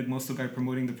like a big muscle guy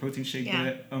promoting the protein shake,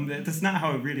 but that's not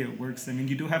how it works. I mean,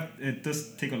 it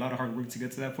does take a lot of hard work to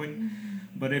get to that point.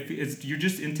 But if you're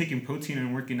just intaking protein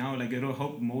and working out, like it'll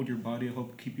help mold your body, it'll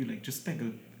help keep you like just like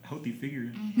a healthy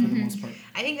figure for the most part.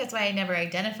 I think that's why I never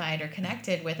identified or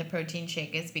connected with a protein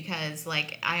shake is because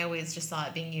like I always just saw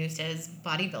it being used as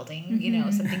bodybuilding, you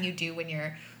know, something you do when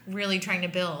you're really trying to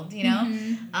build, you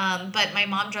know. But my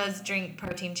mom does drink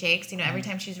protein shakes, you know, every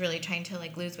time she's really trying to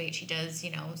like lose weight, she does,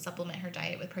 you know, supplement her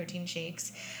diet with protein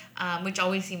shakes, which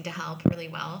always seem to help really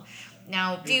well.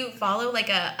 Now, do you follow like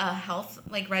a health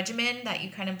like regimen that you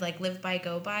kind of like live by,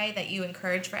 go by, that you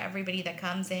encourage for everybody that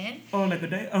comes in? Oh, like a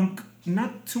diet?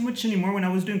 Not too much anymore. When I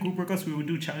was doing group workouts, we would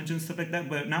do challenges and stuff like that.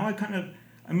 But now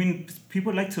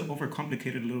people like to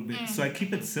overcomplicate it a little bit. So I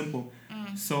keep it simple.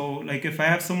 So like if I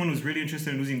have someone who's really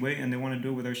interested in losing weight and they want to do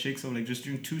it with our shakes, so like just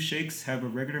drink 2 shakes, have a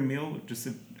regular meal,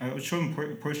 I would show them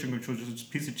portion control, just a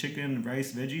piece of chicken,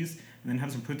 rice, veggies, and then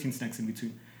have some protein snacks in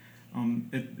between.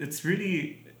 It's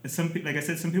really like I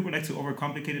said, some people like to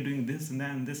overcomplicate it, doing this and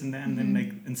that and this and that, and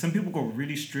then and some people go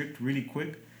really strict, really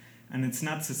quick, and it's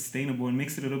not sustainable. It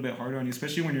makes it a little bit harder on you,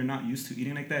 especially when you're not used to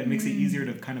eating like that. It makes it easier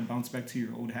to kind of bounce back to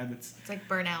your old habits. It's like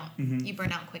burnout. You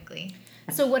burn out quickly.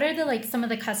 So what are some of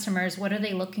the customers, what are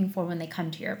they looking for when they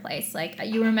come to your place? Like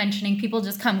you were mentioning, people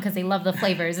just come because they love the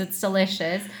flavors. It's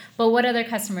delicious. But what other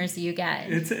customers do you get?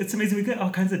 It's amazing. We get all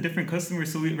kinds of different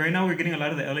customers. So right now we're getting a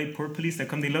lot of the LA Port Police that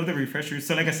come. They love the refreshers.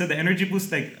 So like I said, the energy boost,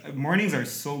 like mornings are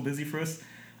so busy for us.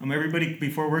 Everybody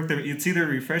before work, it's either a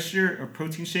refresher, a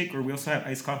protein shake, or we also have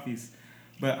iced coffees.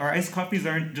 But our iced coffees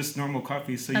aren't just normal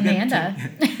coffees. So so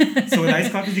with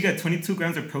iced coffees, you get 22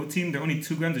 grams of protein. They're only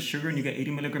 2 grams of sugar, and you get 80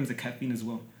 milligrams of caffeine as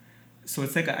well. So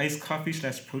it's like an iced coffee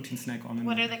 / protein snack all in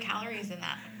What one. are the calories in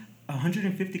that?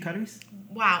 150 calories.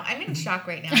 Wow, I'm in shock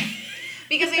right now.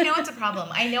 Because I know it's a problem.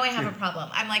 I know I have a problem.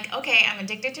 I'm like, okay, I'm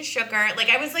addicted to sugar. Like,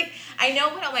 I know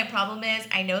what my problem is.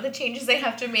 I know the changes I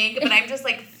have to make, but I'm just,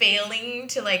 like, failing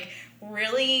to, like,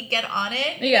 really get on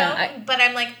it, you know? But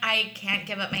I'm like, I can't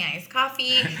give up my iced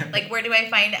coffee. Like, where do I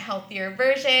find a healthier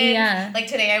version? Yeah. Like,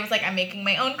 today I was like, I'm making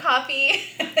my own coffee.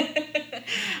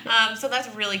 So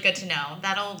that's really good to know.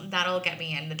 That'll get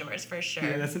me in the doors for sure.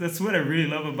 Yeah, that's what I really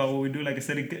love about what we do. Like I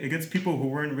said, it gets people who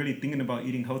weren't really thinking about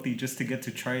eating healthy just to get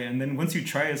to try it. And then once you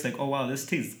try it, it's like, oh wow, this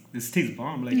tastes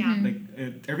bomb. Like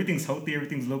everything's healthy,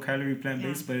 everything's low calorie, plant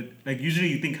based. But like usually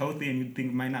you think healthy and you think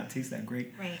it might not taste that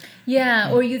great. Right.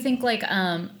 Yeah, or you think like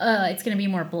it's gonna be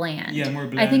more bland. Yeah, more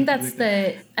bland. I think that's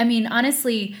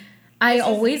honestly, I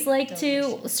always like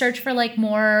to search for like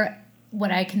more what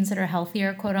I consider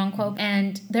healthier, quote unquote.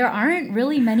 And there aren't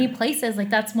really many places. Like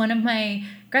that's one of my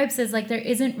gripes is like there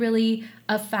isn't really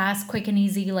a fast, quick and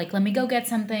easy, like let me go get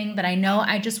something that I know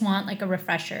I just want like a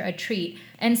refresher, a treat.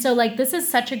 And so like this is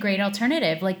such a great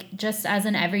alternative, like just as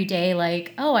an everyday,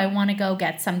 like, oh, I want to go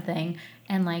get something.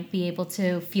 and like be able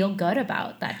to feel good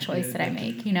about that choice that I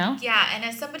make, you know? Yeah, and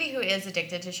as somebody who is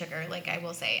addicted to sugar, like I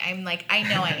will say, I'm like, I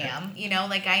know I am, you know,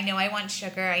 like I know I want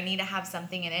sugar. I need to have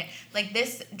something in it. Like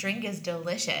this drink is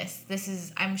delicious.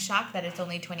 I'm shocked that it's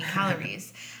only 20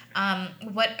 calories.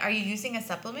 What are you using a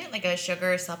supplement, like a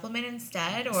sugar supplement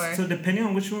instead, or? So depending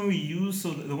on which one we use,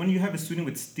 so the one you have is sweetened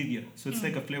with stevia. So it's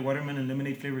like a watermelon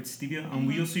lemonade flavored stevia.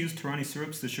 We also use Torani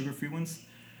syrups, the sugar-free ones.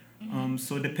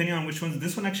 So depending on which ones,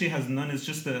 this one actually has none. It's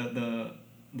just the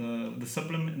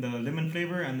supplement, the lemon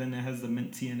flavor, and then it has the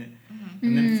mint tea in it.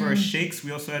 And then for our shakes,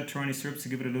 we also add Torani syrups to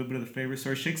give it a little bit of the flavor.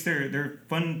 So our shakes, they're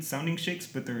fun sounding shakes,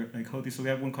 but they're like healthy. So we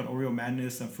have one called Oreo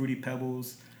Madness, Fruity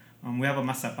Pebbles. We have a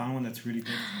masapan one that's really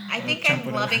good. I think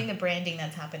I'm loving the branding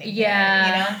that's happening. Yeah.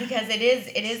 Here, you know, because it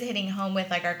is hitting home with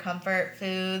like our comfort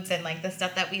foods and like the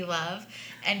stuff that we love,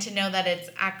 and to know that it's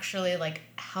actually like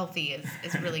healthy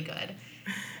is really good.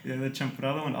 Yeah, the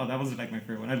champurrado one. Oh, that was like my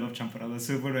favorite one. I love champurrado.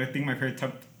 So, but I think my favorite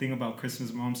thing about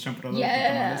Christmas, Mom's champurrado.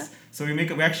 Yeah. So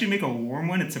we actually make a warm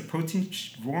one. It's a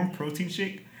warm protein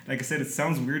shake. Like I said, it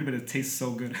sounds weird, but it tastes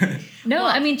so good. No,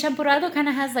 I mean, champurrado kind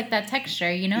of has like that texture,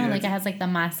 you know, Yeah, like it has like the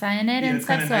masa in it and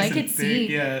stuff. So nice I could thick.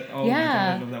 see. Yeah. Oh my God,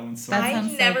 I love that one so That much. sounds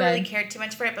I've so never good. really cared too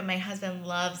much for it, but my husband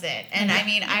loves it. And I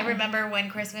mean, I remember when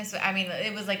Christmas, I mean,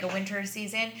 it was like a winter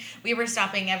season. We were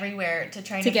stopping everywhere to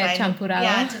try To get find champurrado?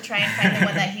 Yeah, to try and find the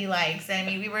one that he likes. And I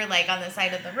mean, we were like on the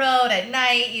side of the road at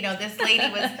night. You know, this lady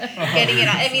was getting it.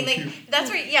 I mean, So like cute. that's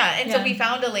where And so Yeah. we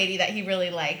found a lady that he really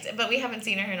liked, but we haven't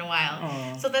seen her in a while.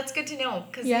 Aw. So that's good to know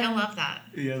because Yeah. he'll love that.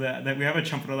 Yeah, that we have a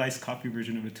champurrado iced coffee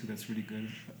version of it too. That's really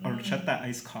good. Our horchata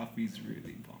iced coffee is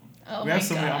really bomb. Oh We my have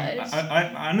so many. gosh.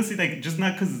 I honestly like just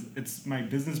not because it's my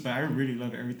business, but I really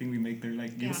love everything we make there.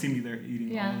 Like Yeah. you'll see me there eating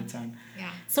Yeah. all the time. Yeah.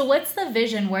 So what's the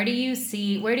vision? Where do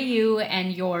you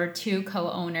and your two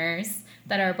co-owners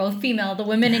that are both female, the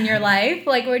women in your life,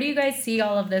 like where do you guys see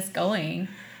all of this going?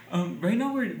 Right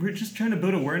now we're just trying to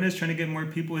build awareness, trying to get more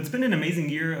people. It's been an amazing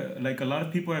year. Like a lot of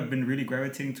people have been really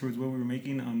gravitating towards what we were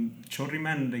making.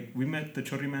 Chorriman, like we met the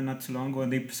Chorriman not too long ago,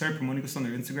 and they started promoting us on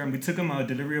their Instagram. We took them a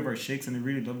delivery of our shakes, and they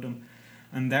really loved them.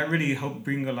 And that really helped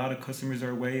bring a lot of customers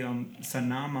our way.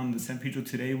 Sanam on the San Pedro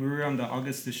today. We were on the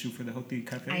August issue for the Healthy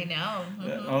Cafe. I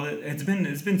know.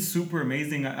 It's been super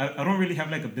amazing. I don't really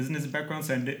have like a business background,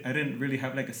 so I didn't really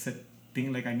have like a set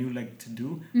thing like I knew like to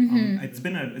do. It's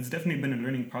definitely been a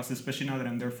learning process, especially now that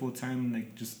I'm there full time,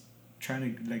 like just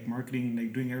trying to like marketing,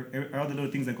 like doing all the little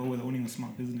things that go with owning a small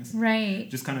business. Right.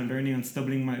 Just kind of learning and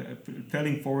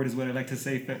failing forward is what I like to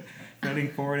say.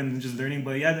 Failing forward and then just learning.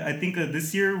 But yeah, I think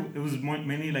this year it was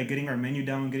mainly like getting our menu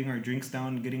down, getting our drinks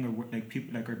down, getting our like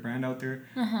people like our brand out there.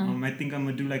 I think I'm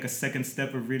gonna do like a second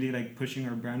step of really like pushing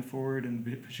our brand forward and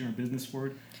pushing our business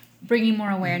forward. Bringing more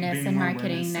awareness Bringing and more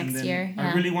marketing awareness. And next then year. Yeah.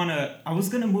 I really want to. I was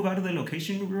gonna move out of the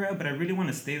location we were at, but I really want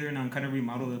to stay there now and kind of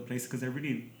remodel the place because I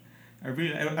really.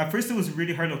 At first it was a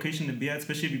really hard location to be at,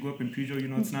 especially if you go up in Pujo. You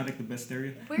know, it's not like the best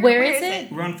area. Where is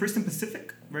it? We're on First and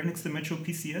Pacific, right next to Metro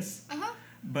PCS. Uh-huh.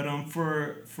 But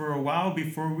for a while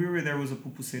before we were there was a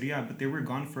pupuseria, but they were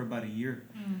gone for about a year.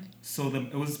 So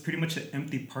it was pretty much an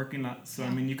empty parking lot. So I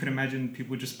mean, you could imagine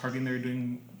people just parking there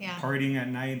doing partying at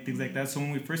night and things like that. So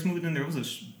when we first moved in, there was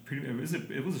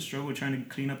it was a struggle trying to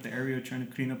clean up the area, trying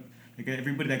to clean up like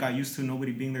everybody that got used to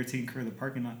nobody being there taking care of the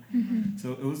parking lot.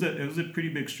 So it was a pretty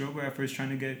big struggle at first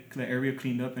trying to get the area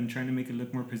cleaned up and trying to make it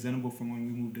look more presentable from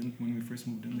when we first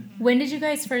moved in there. When did you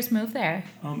guys first move there?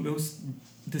 It was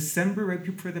December right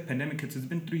before the pandemic hit. So it's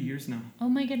been 3 years now. Oh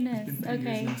my goodness. It's been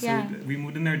 3 Okay. years now. Yeah. So we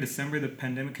moved in there in December. The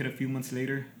pandemic hit a few months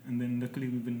later, and then luckily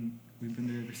we've been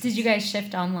there ever since. Did you guys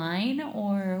shift online,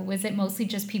 or was it mostly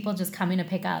just people just coming to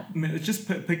pick up? It's just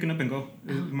picking up and go.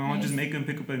 My mom nice. just make them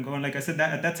pick up and go. And like I said,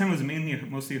 that at that time was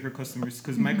mostly her customers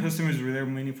because my customers were there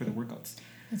mainly for the workouts.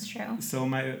 That's true. So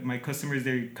my customers,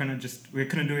 they kind of we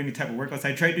couldn't do any type of workouts.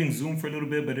 I tried doing Zoom for a little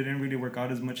bit, but it didn't really work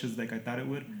out as much as like I thought it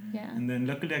would. Yeah. And then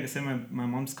luckily, like I said, my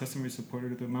mom's customers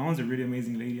supported her. My mom's a really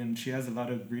amazing lady, and she has a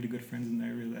lot of really good friends in the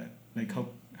area that like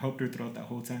helped her throughout that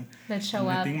whole time. That show And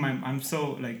up. I think I'm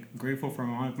so like grateful for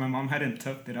my mom. If my mom hadn't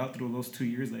toughed it out through those 2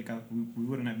 years, like we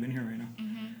wouldn't have been here right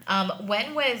now.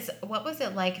 What was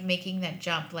it like making that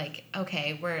jump? Like,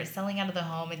 okay, we're selling out of the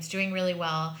home. It's doing really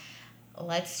well.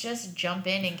 Let's just jump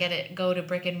in and go to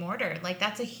brick and mortar. Like,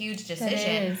 that's a huge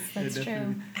decision. That is. That's Yeah, true.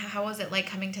 definitely. How was it like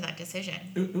coming to that decision?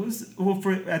 It was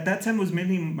at that time it was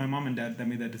mainly my mom and dad that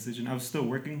made that decision. I was still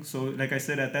working, so like I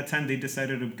said, at that time they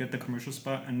decided to get the commercial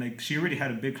spot, and like she already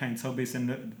had a big clientele base,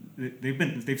 and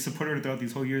they've supported her throughout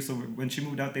these whole years. So when she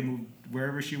moved out, they moved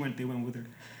wherever she went, they went with her.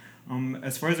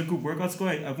 As far as the group workouts go,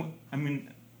 I mean,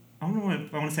 I don't know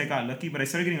if I want to say I got lucky, but I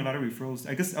started getting a lot of referrals.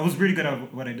 I guess I was really good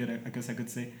at what I did. I guess I could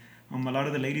say. A lot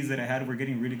of the ladies that I had were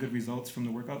getting really good results from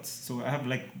the workouts. So I have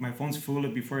like my phone's full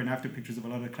of before and after pictures of a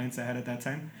lot of the clients I had at that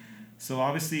time. So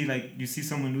obviously, like you see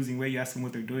someone losing weight, you ask them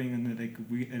what they're doing, and like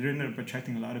it ended up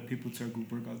attracting a lot of people to our group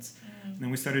workouts. And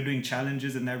then we started doing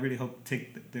challenges, and that really helped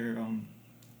take their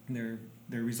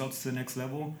results to the next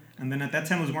level. And then at that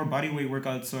time it was more body weight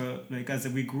workouts. So like as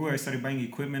we grew, I started buying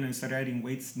equipment and started adding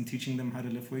weights and teaching them how to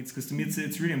lift weights. Because to me,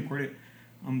 it's really important.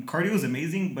 Cardio is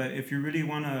amazing, but if you really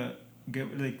want to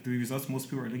get like the results most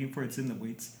people are looking for, it's in the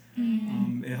weights.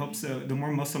 It helps. The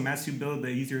more muscle mass you build, the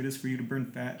easier it is for you to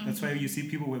burn fat. That's why you see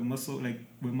people with muscle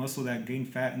that gain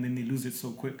fat and then they lose it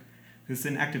so quick. It's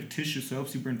an active tissue, so it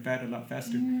helps you burn fat a lot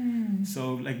faster.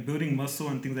 So like building muscle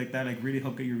and things like that like really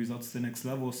help get your results to the next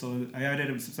level. So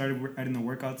I started adding the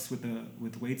workouts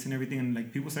with weights and everything, and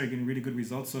like people started getting really good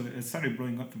results. So it started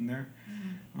blowing up from there.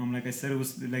 Like I said, it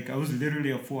was like I was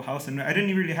literally a full house, and I didn't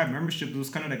even really have membership. It was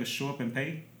kind of like a show up and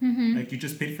pay. Like you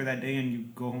just paid for that day and you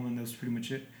go home, and that was pretty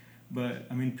much it. But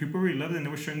I mean, people really loved it, and they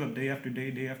were showing up day after day,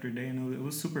 and it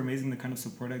was super amazing the kind of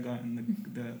support I got and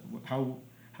the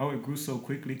how it grew so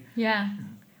quickly. Yeah.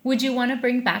 Would you want to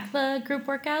bring back the group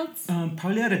workouts?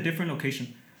 Probably at a different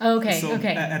location. Okay. So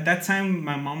at that time,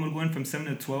 my mom would go in from 7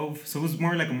 to 12. So it was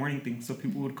more like a morning thing. So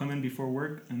people would come in before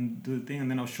work and do the thing,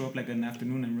 and then I'll show up like in the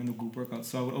afternoon and run the group workout.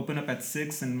 So I would open up at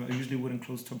 6, and I usually wouldn't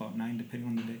close till about 9, depending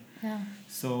on the day. Yeah.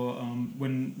 So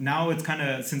now it's kind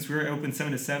of, since we were open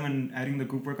 7 to 7, adding the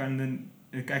group workout, and then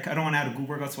I don't want to add a group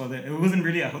workout, so it wasn't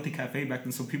really a healthy cafe back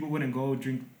then, so people wouldn't go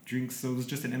drink drinks, so it was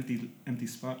just an empty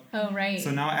spot. Oh, right.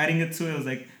 So now adding it to it was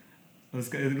like,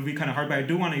 it'll be kind of hard, but I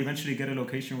do want to eventually get a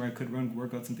location where I could run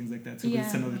workouts and things like that too. Yeah.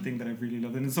 It's another thing that I really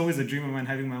love, and it's always a dream of mine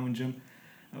having my own gym.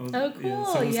 Cool.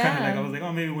 So it was kind of like, I was like,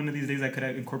 oh, maybe one of these days I could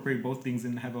incorporate both things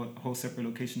and have a whole separate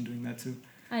location doing that too.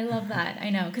 I love that.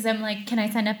 I know, because I'm like, can I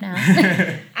sign up now?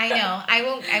 I know. I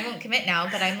won't commit now,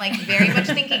 but I'm like very much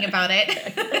thinking about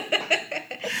it.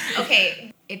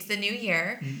 Okay, it's the new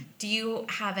year. Do you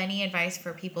have any advice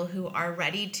for people who are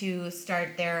ready to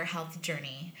start their health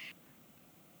journey?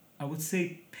 I would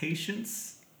say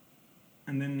patience,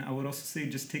 and then I would also say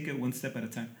just take it one step at a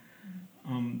time.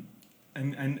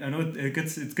 And I know it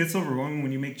gets overwhelming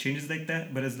when you make changes like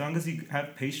that, but as long as you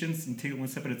have patience and take it one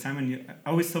step at a time, and I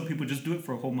always tell people just do it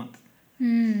for a whole month.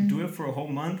 Do it for a whole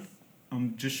month.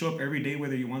 Just show up every day,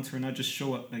 whether you want to or not. Just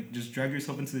show up. Like, just drag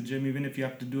yourself into the gym, even if you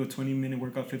have to do a 20-minute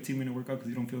workout, 15-minute workout because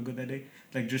you don't feel good that day.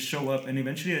 Like, just show up, and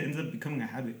eventually it ends up becoming a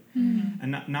habit.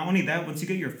 And not only that, once you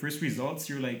get your first results,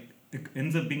 you're like, it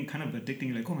ends up being kind of addicting.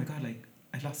 You're like, oh my god, like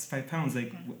I lost 5 pounds.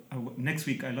 Like next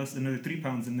week I lost another 3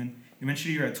 pounds, and then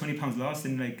eventually you're at 20 pounds lost,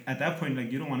 and like at that point,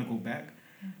 like you don't want to go back.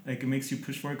 Like it makes you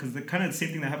push forward, because the kind of the same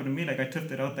thing that happened to me. Like I toughed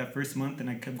it out that first month, and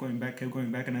I kept going back,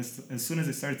 and as soon as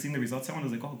I started seeing the results I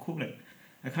was like, oh cool, like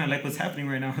I kind of like what's happening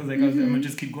right now. I was like, I'm gonna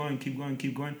just keep going.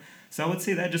 So I would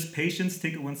say that just patience,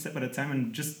 take it one step at a time,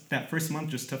 and just that first month,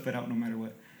 just tough it out no matter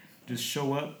what. Just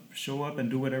show up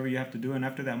and do whatever you have to do, and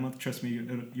after that month, trust me,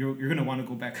 you're gonna want to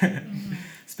go back.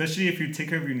 Especially if you take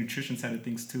care of your nutrition side of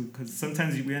things too, because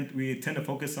sometimes we tend to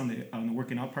focus on the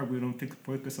working out part, but we don't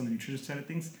focus on the nutrition side of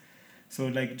things. So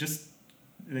just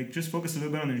focus a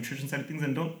little bit on the nutrition side of things,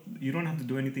 and you don't have to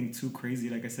do anything too crazy.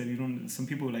 Like I said, some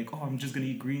people are like, oh, I'm just gonna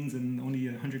eat greens and only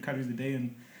 100 calories a day,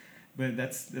 but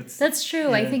that's true.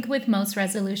 Yeah. I think with most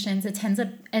resolutions, it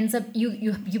ends up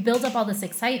you build up all this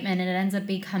excitement, and it ends up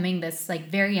becoming this like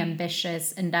very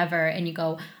ambitious endeavor, and you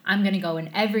go, I'm gonna go in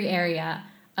every area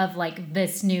of like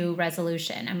this new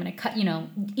resolution. I'm gonna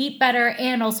eat better,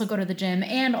 and also go to the gym,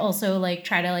 and also like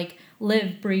try to like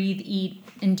live, breathe, eat,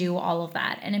 and do all of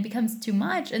that, and it becomes too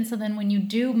much. And so then when you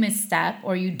do misstep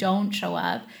or you don't show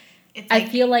up, I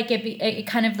feel like it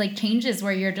kind of like changes,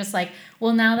 where you're just like,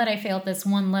 well, now that I failed this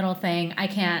one little thing, I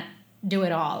can't do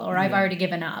it all, or I've already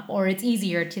given up, or it's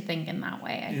easier to think in that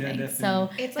way, I think. Definitely. So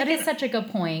it's that is such a good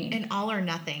point. An all or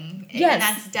nothing. Yes. And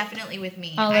that's definitely with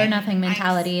me. All or nothing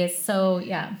mentality is so,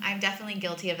 yeah. I'm definitely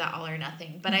guilty of that all or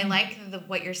nothing. But I like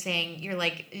what you're saying. You're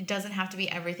like, it doesn't have to be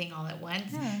everything all at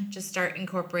once. Yeah. Just start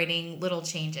incorporating little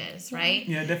changes, right?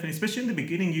 Yeah, definitely. Especially in the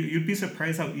beginning, you'd be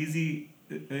surprised how easy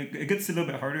it gets a little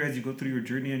bit harder as you go through your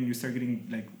journey and you start getting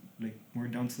like more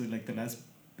down to like the last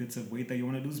bits of weight that you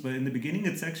want to lose. But in the beginning,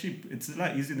 it's a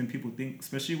lot easier than people think,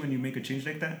 especially when you make a change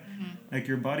like that. Like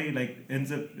your body like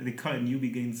ends up, they call it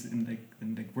newbie gains in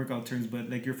workout terms, but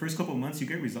like your first couple of months you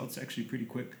get results actually pretty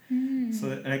quick.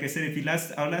 So like I said, if you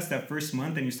outlast that first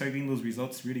month and you start getting those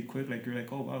results really quick, like you're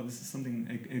like, oh wow, this is something,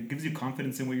 it gives you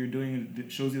confidence in what you're doing. It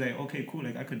shows you like, okay, cool,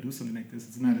 like I could do something like this.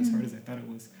 It's not as hard as I thought it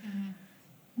was.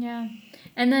 Yeah.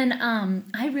 And then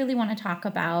I really want to talk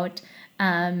about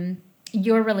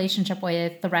your relationship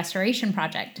with the Restoration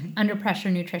Project, Under Pressure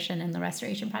Nutrition and the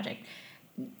Restoration Project.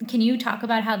 Can you talk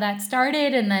about how that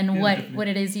started and then what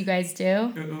it is you guys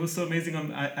do? It was so amazing.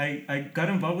 I got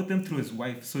involved with them through his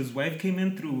wife. So his wife came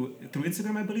in through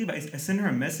Instagram, I believe. I sent her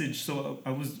a message. So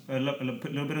I was a little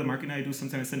bit of the marketing I do.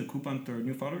 Sometimes I send a coupon to our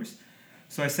new followers.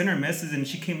 So I sent her a message, and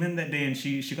she came in that day, and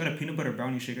she got a peanut butter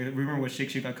brownie shake. I remember what shake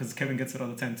she got because Kevin gets it all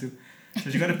the time too. So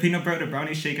she got a peanut butter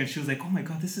brownie shake, and she was like, "Oh my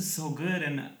god, this is so good!"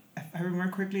 And if I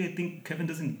remember correctly, I think Kevin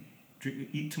doesn't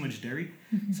eat too much dairy.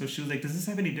 So she was like, "Does this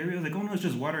have any dairy?" I was like, "Oh no, it's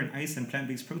just water and ice and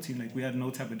plant-based protein. Like we add no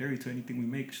type of dairy to anything we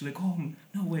make." She's like, "Oh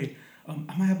no way. I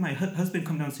might have my husband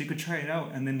come down so you could try it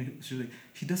out." And then she was like,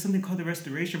 "He does something called the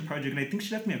Restoration Project," and I think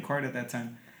she left me a card at that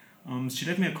time. She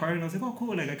left me a card, and I was like, "Oh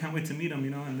cool, like I can't wait to meet him," you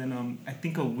know. And then I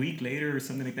think a week later or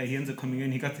something like that, he ends up coming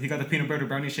in. He got the peanut butter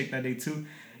brownie shake that day too,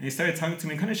 and he started talking to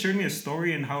me and kind of shared me a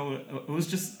story and how it was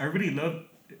just I really loved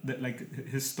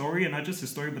his story, and not just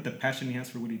his story, but the passion he has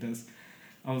for what he does.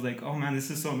 I was like, oh man, this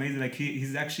is so amazing. Like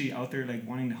he's actually out there like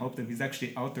wanting to help them. He's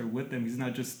actually out there with them. He's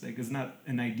not just like, it's not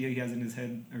an idea he has in his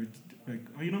head or like,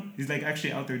 you know, he's like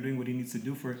actually out there doing what he needs to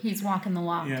do for it. He's walking the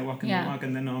walk. Yeah, walking the walk.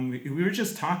 And then we were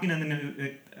just talking, and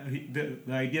then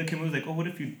the idea came. It was like, oh, what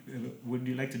if you would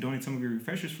you like to donate some of your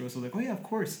refreshers for us? I was like, oh yeah, of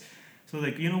course. So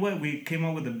like, you know what, we came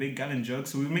out with a big gallon jug.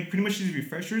 So we make pretty much these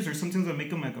refreshers, or sometimes I'll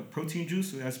make them like a protein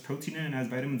juice. So it has protein in it and has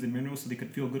vitamins and minerals, so they could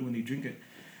feel good when they drink it.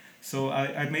 So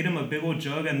I made them a big old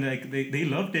jug, and like they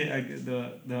loved it.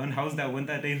 The unhoused that went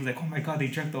that day was like, oh my god, they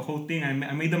drank the whole thing. I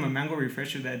made them a mango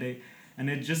refresher that day, and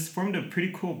it just formed a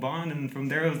pretty cool bond. And from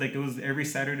there, it was every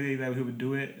Saturday that we would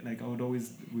do it. Like I would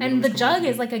always. And the jug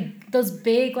is like those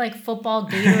big like football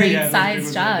Gatorade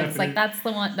size jugs. Like that's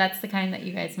the kind that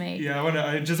you guys make. Yeah,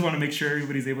 I just want to make sure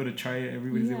everybody's able to try it.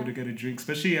 Everybody's able to get a drink.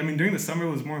 Especially, I mean, during the summer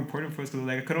it was more important for us because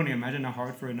like I could only imagine how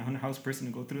hard for an unhoused person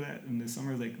to go through that. In the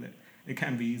summer, like that. It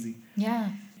can be easy. Yeah.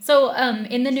 So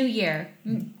in the new year,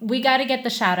 we got to get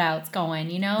the shout outs going,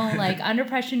 you know, like Under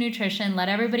Pressure Nutrition, let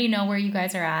everybody know where you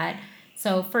guys are at.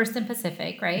 So First and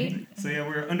Pacific, right? So yeah,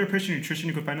 we're Under Pressure Nutrition.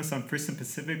 You can find us on First and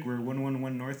Pacific. We're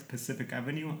 111 North Pacific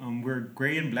Avenue. We're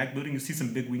gray and black building. You see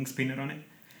some big wings painted on it.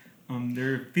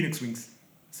 They're Phoenix wings.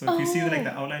 So if you see like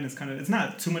the outline is it's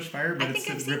not too much fire, but I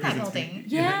think I've seen that building.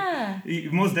 Yeah.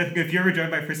 Most definitely, if you ever drive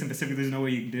by First and Pacific, there's no way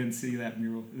you didn't see that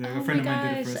mural. A friend of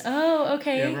mine did it for us. Oh,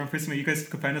 okay. Yeah, we're on First and Pacific. You guys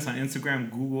can find us on Instagram,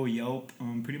 Google, Yelp,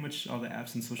 pretty much all the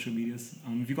apps and social medias.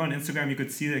 If you go on Instagram, you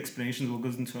could see the explanations of what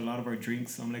goes into a lot of our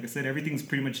drinks. Like I said, everything's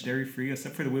pretty much dairy free,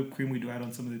 except for the whipped cream we do add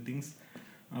on some of the things.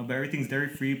 But everything's dairy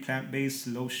free, plant based,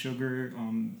 low sugar.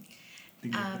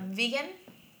 Vegan?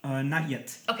 Not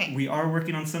yet. Okay. We are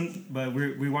working on some, but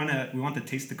we want the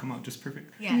taste to come out just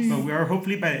perfect. Yes. But we are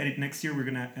hopefully by next year we're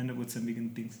gonna end up with some vegan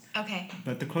things. Okay.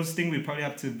 But the closest thing we probably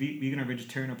have to be vegan or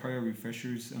vegetarian are probably our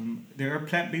refreshers. They are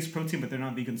plant-based protein, but they're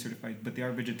not vegan certified, but they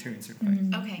are vegetarian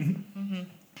certified. Okay.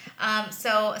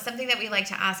 So something that we like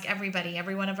to ask every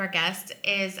one of our guests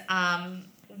is,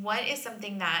 what is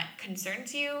something that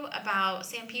concerns you about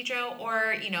San Pedro,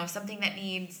 or something that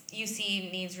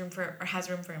needs room for or has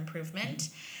room for improvement?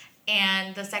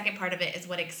 And the second part of it is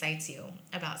what excites you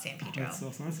about San Pedro. That's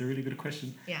awesome. That's a really good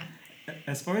question. Yeah.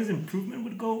 As far as improvement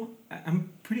would go,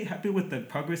 I'm pretty happy with the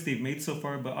progress they've made so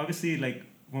far. But obviously, like,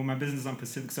 my business is on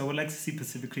Pacific, so I would like to see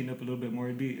Pacific clean up a little bit more.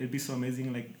 It'd be so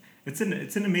amazing. Like, it's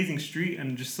an amazing street,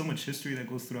 and just so much history that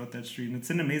goes throughout that street, and it's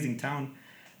an amazing town.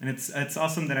 And it's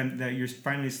awesome that you're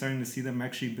finally starting to see them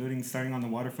actually building, starting on the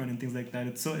waterfront and things like that.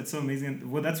 It's so amazing.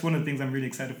 Well, that's one of the things I'm really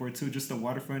excited for too, just the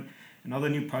waterfront and all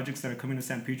the new projects that are coming to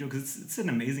San Pedro, because it's an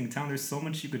amazing town. There's so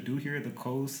much you could do here. The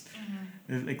coast,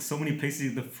 there's like so many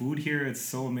places. The food here, it's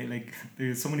so amazing. Like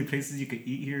there's so many places you could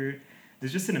eat here.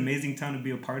 It's just an amazing town to be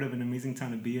a part of, an amazing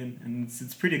town to be in, and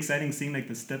it's pretty exciting seeing like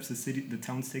the steps the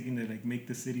town's taking to like make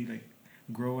the city like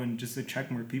grow and just attract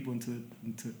more people into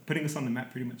putting us on the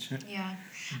map pretty much. Yeah.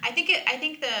 I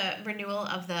think the renewal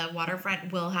of the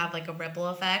waterfront will have like a ripple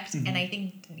effect, and I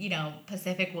think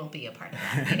Pacific will be a part of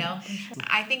that,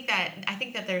 I think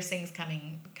that there's things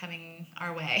coming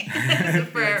our way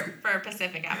for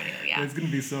Pacific Avenue. Yeah. It's going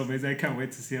to be so amazing. I can't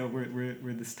wait to see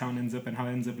where this town ends up and how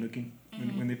it ends up looking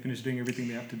when they finish doing everything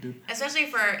they have to do. Especially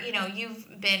for,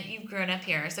 you've grown up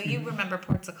here, so you remember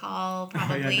Port Sacal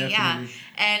probably. Oh, yeah.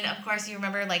 And of course you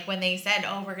remember like when they said,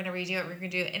 oh, we're going to redo it, we're going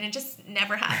to do it, and it just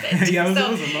never happened. Yeah,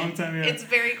 it was a long time. Yeah. It's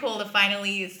very cool to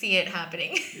finally see it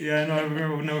happening. Yeah, no, I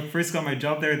remember when I first got my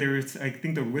job there, I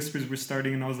think the whispers were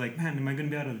starting, and I was like, man, am I going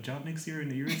to be out of a job next year,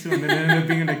 in a year or two? And then it ended up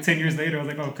being like 10 years later. I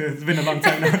was like, oh, cause it's been a long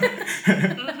time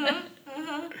now.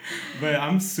 But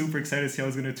I'm super excited to see how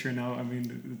it's going to turn out. I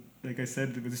mean, like I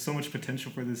said, there's so much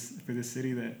potential for this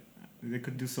city that they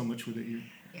could do so much with it here.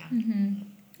 Yeah.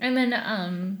 And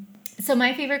then, so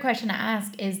my favorite question to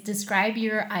ask is describe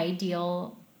your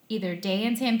ideal either day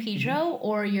in San Pedro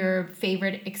or your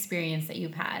favorite experience that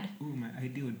you've had. Ooh, my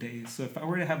ideal day. So if I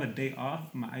were to have a day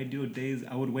off, my ideal days,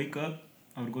 I would wake up,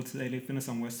 I would go to the LA Fitness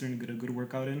on Western, get a good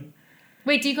workout in.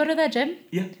 Wait, do you go to that gym?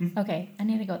 Yeah. Okay, I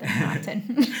need to go there more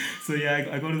often. So yeah,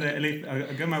 I go to the LA,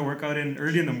 I get my workout in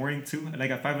early in the morning too,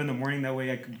 like at 5 in the morning. That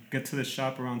way I could get to the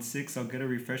shop around 6. I'll get a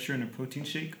refresher and a protein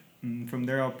shake. And from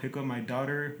there, I'll pick up my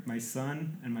daughter, my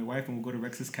son, and my wife, and we'll go to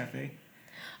Rex's Cafe.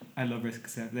 I love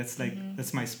Rex's Cafe. That's like,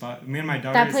 that's my spot. Me and my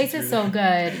daughter. That place is so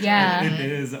good. Yeah. It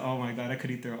is. Oh my God, I could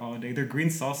eat there all day. Their green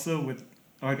salsa with,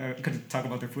 I could talk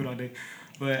about their food all day.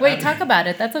 But wait, talk about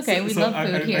it. That's okay. We love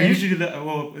food here. I usually,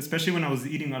 well, especially when I was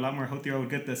eating a lot more healthier, I would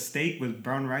get the steak with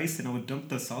brown rice, and I would dump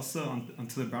the salsa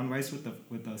onto the brown rice with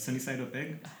the sunny side up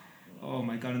egg. Oh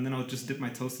my God! And then I would just dip my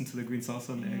toast into the green salsa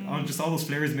and the egg. Oh, just all those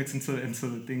flavors mixed into the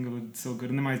thing. It was so good.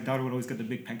 And then my daughter would always get the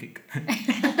big pancake.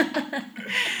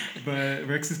 But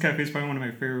Rex's Cafe is probably one of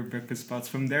my favorite breakfast spots.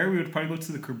 From there, we would probably go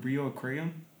to the Cabrillo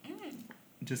Aquarium.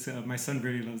 Just my son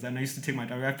really loves that. And I used to take my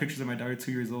daughter. I have pictures of my daughter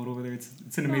 2 years old over there.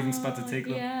 It's an amazing spot to take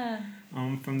them. Yeah.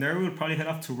 From there, we would probably head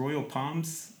off to Royal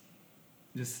Palms.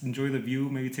 Just enjoy the view.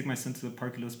 Maybe take my son to the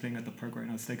park. He loves playing at the park right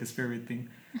now. It's like his favorite thing.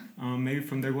 Maybe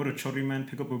from there, go to Chorriman,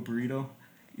 pick up a burrito.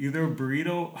 Either a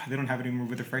burrito, they don't have it anymore,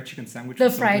 with a fried chicken sandwich. The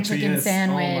fried chicken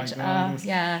sandwich. Oh my God.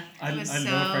 Yeah. I love so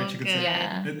fried chicken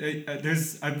good.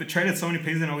 sandwich. I've tried it so many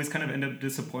places and always kind of end up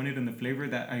disappointed in the flavor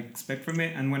that I expect from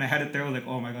it. And when I had it there, I was like,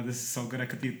 oh my God, this is so good. I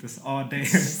could eat this all day.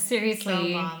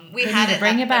 Seriously. So we had it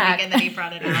bring it back. the weekend that he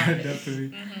brought it out.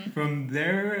 Definitely. From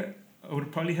there, I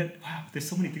would probably head. Wow, there's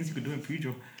so many things you could do in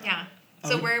Pedro. Yeah.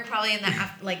 So we're probably in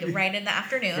the right in the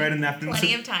afternoon. Right in the afternoon.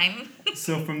 Plenty of time.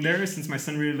 So from there, since my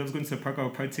son really loves going to the park, I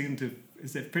would probably take him to,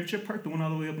 is it Friendship Park, the one all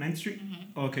the way up 9th Street?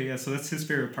 Okay, yeah, so that's his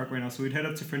favorite park right now. So we'd head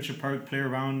up to Friendship Park, play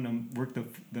around, work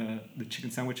the chicken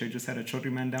sandwich I just had a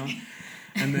Chorriman down.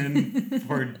 And then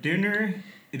for dinner,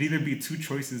 it'd either be 2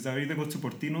 choices. I would either go to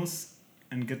Portino's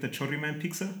and get the Chorriman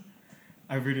pizza.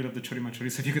 I really love the Chorriman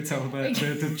chorizo, if you could tell, but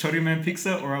the Chorriman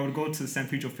pizza, or I would go to the San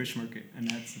Pedro Fish Market, and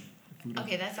that's food.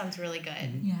 Okay, that sounds really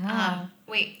good. Yeah.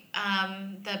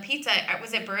 The pizza,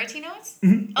 was it Buratino's?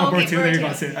 Oh, okay, Buratino, there you go.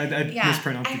 I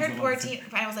mispronounced I heard things.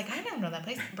 Buratino. I was like, I don't know that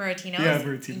place. Buratino's? Yeah,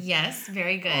 Buratino. Yes,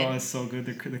 very good. Oh, it's so good.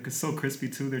 They're so crispy,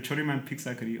 too. Their Chorriman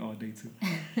pizza I could eat all day, too.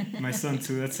 My son,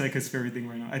 too. That's like his favorite thing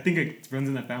right now. I think it runs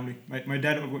in the family. My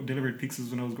dad delivered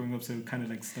pizzas when I was growing up, so it kind of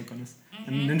like stuck on us.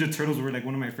 And Ninja Turtles were like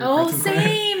one of my favorite cartoons.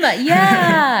 Same.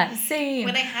 Yeah, same.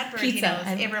 When I had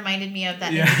Buratino's, it reminded me of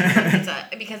that pizza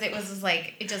because it was just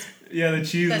like, it just... Yeah, the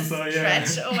cheese and so, yeah.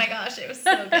 Stretch. Oh my gosh, it was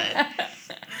so good.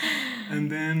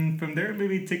 And then from there,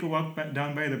 maybe take a walk back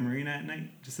down by the marina at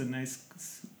night. Just a nice...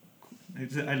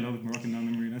 I love walking down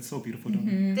the marina. It's so beautiful down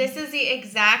there. This is the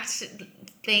exact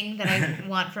thing that I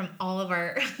want from all of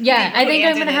our... Yeah, I think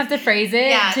I'm going to have to phrase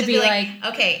it to be like...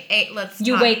 Okay, let's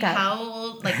you talk. Wake up.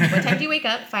 What time do you wake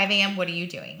up? 5 a.m. What are you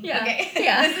doing? Yeah. Okay.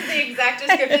 Yeah. This is the exact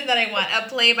description that I want. A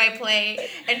play-by-play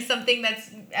and something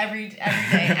that's every day.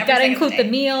 Got to include the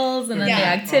meals and then the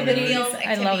activities.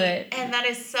 I love it. And that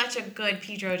is such a good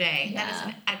Pedro day. Yeah. That is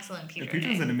an excellent Pedro day.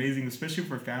 Pedro's an amazing, especially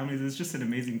for families. It's just an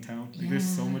amazing town. Like, there's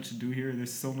so much to do here.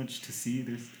 There's so much to see.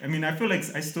 I feel like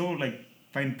I still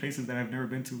find places that I've never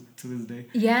been to this day.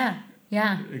 Yeah.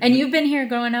 And you've been here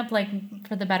growing up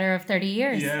for the better of 30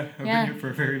 years. Yeah, I've been here for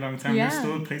a very long time. Yeah. There's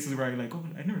still places where I'm like, oh,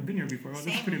 I've never been here before. Oh,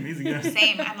 that's pretty amazing. Yeah.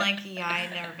 Same. I'm like,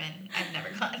 I've never been. I've never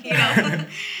gone.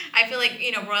 I feel like,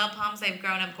 Royal Palms, I've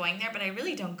grown up going there, but I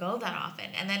really don't go that often.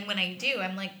 And then when I do,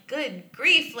 I'm like, good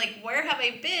grief, where have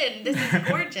I been? This is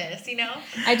gorgeous,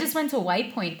 I just went to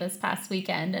White Point this past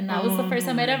weekend, and that was the first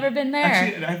time I'd ever been there.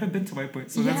 Actually, I haven't been to White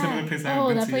Point, so that's another place I haven't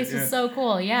been to. Oh, that place is so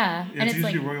cool, yeah. Yeah, and it's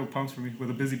usually Royal Palms for me with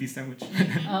a Busy Bee sandwich.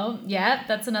 Oh, yeah,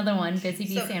 that's another one, Busy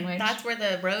Bee sandwich. That's where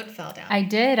the road fell down. I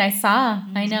did, I saw,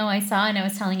 and I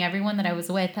was telling everyone that I was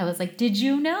with, I was like, did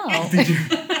you know?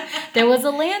 There was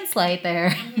a landslide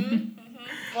there.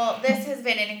 Well, this has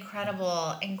been an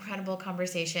incredible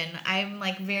conversation. I'm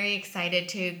very excited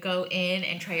to go in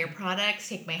and try your products,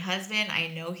 take my husband. I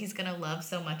know he's going to love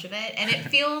so much of it. And it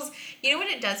feels, what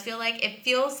it does feel like? It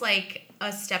feels like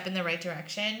a step in the right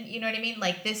direction. You know what I mean?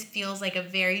 This feels like a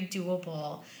very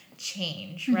doable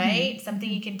change, right?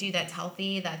 Something you can do that's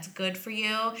healthy, that's good for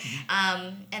you.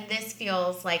 And this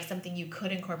feels like something you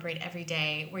could incorporate every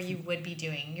day where you would be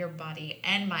doing your body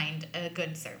and mind a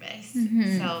good service.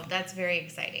 So that's very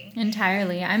exciting.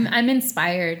 Entirely. I'm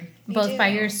inspired both by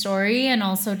your story and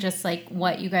also just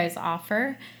what you guys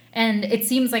offer. And it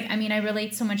seems like, I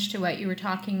relate so much to what you were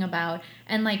talking about.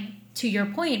 And to your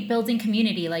point, building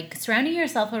community, like surrounding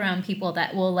yourself around people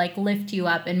that will like lift you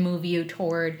up and move you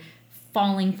toward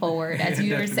falling forward, as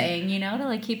you were saying, you know, to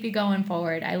like keep you going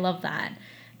forward. I love that.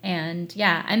 And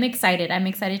yeah, I'm excited. I'm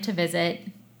excited to visit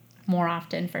more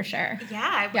often for sure.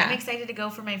 Yeah, I'm excited to go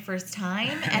for my first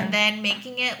time and then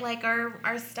making it like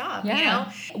our stop, you know?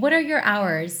 What are your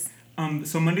hours?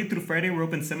 So Monday through Friday, we're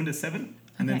open 7 to 7.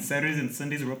 And then Saturdays and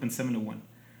Sundays, we're open 7 to 1.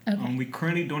 Okay. We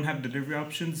currently don't have delivery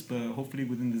options, but hopefully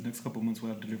within the next couple of months,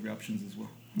 we'll have delivery options as well.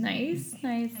 Nice.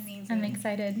 Amazing. I'm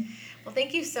excited. Well,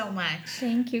 thank you so much.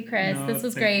 Thank you, Chris. This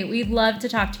was great. We'd love to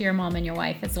talk to your mom and your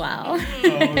wife as well. Oh,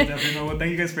 definitely. No, well,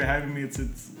 thank you guys for having me. It's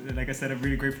like I said, I'm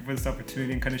really grateful for this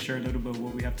opportunity and kind of share a little bit of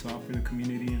what we have to offer the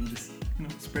community and just, you know,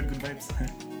 spread good vibes.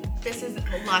 This is lots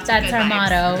of good vibes. That's our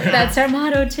motto. Yeah. That's our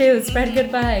motto too. Spread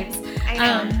good vibes. I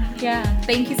know. Yeah.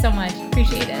 Thank you so much.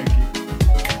 Appreciate it. Thank you.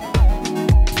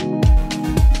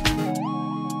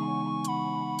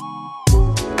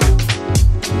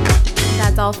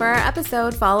 That's all for our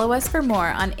episode. Follow us for more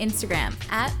on Instagram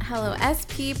at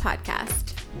HelloSP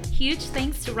Podcast. Huge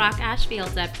thanks to Rock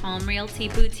Ashfield at Palm Realty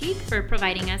Boutique for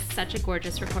providing us such a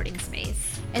gorgeous recording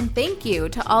space. And thank you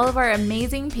to all of our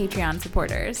amazing Patreon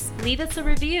supporters. Leave us a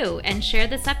review and share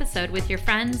this episode with your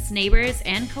friends, neighbors,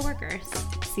 and coworkers.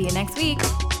 See you next week.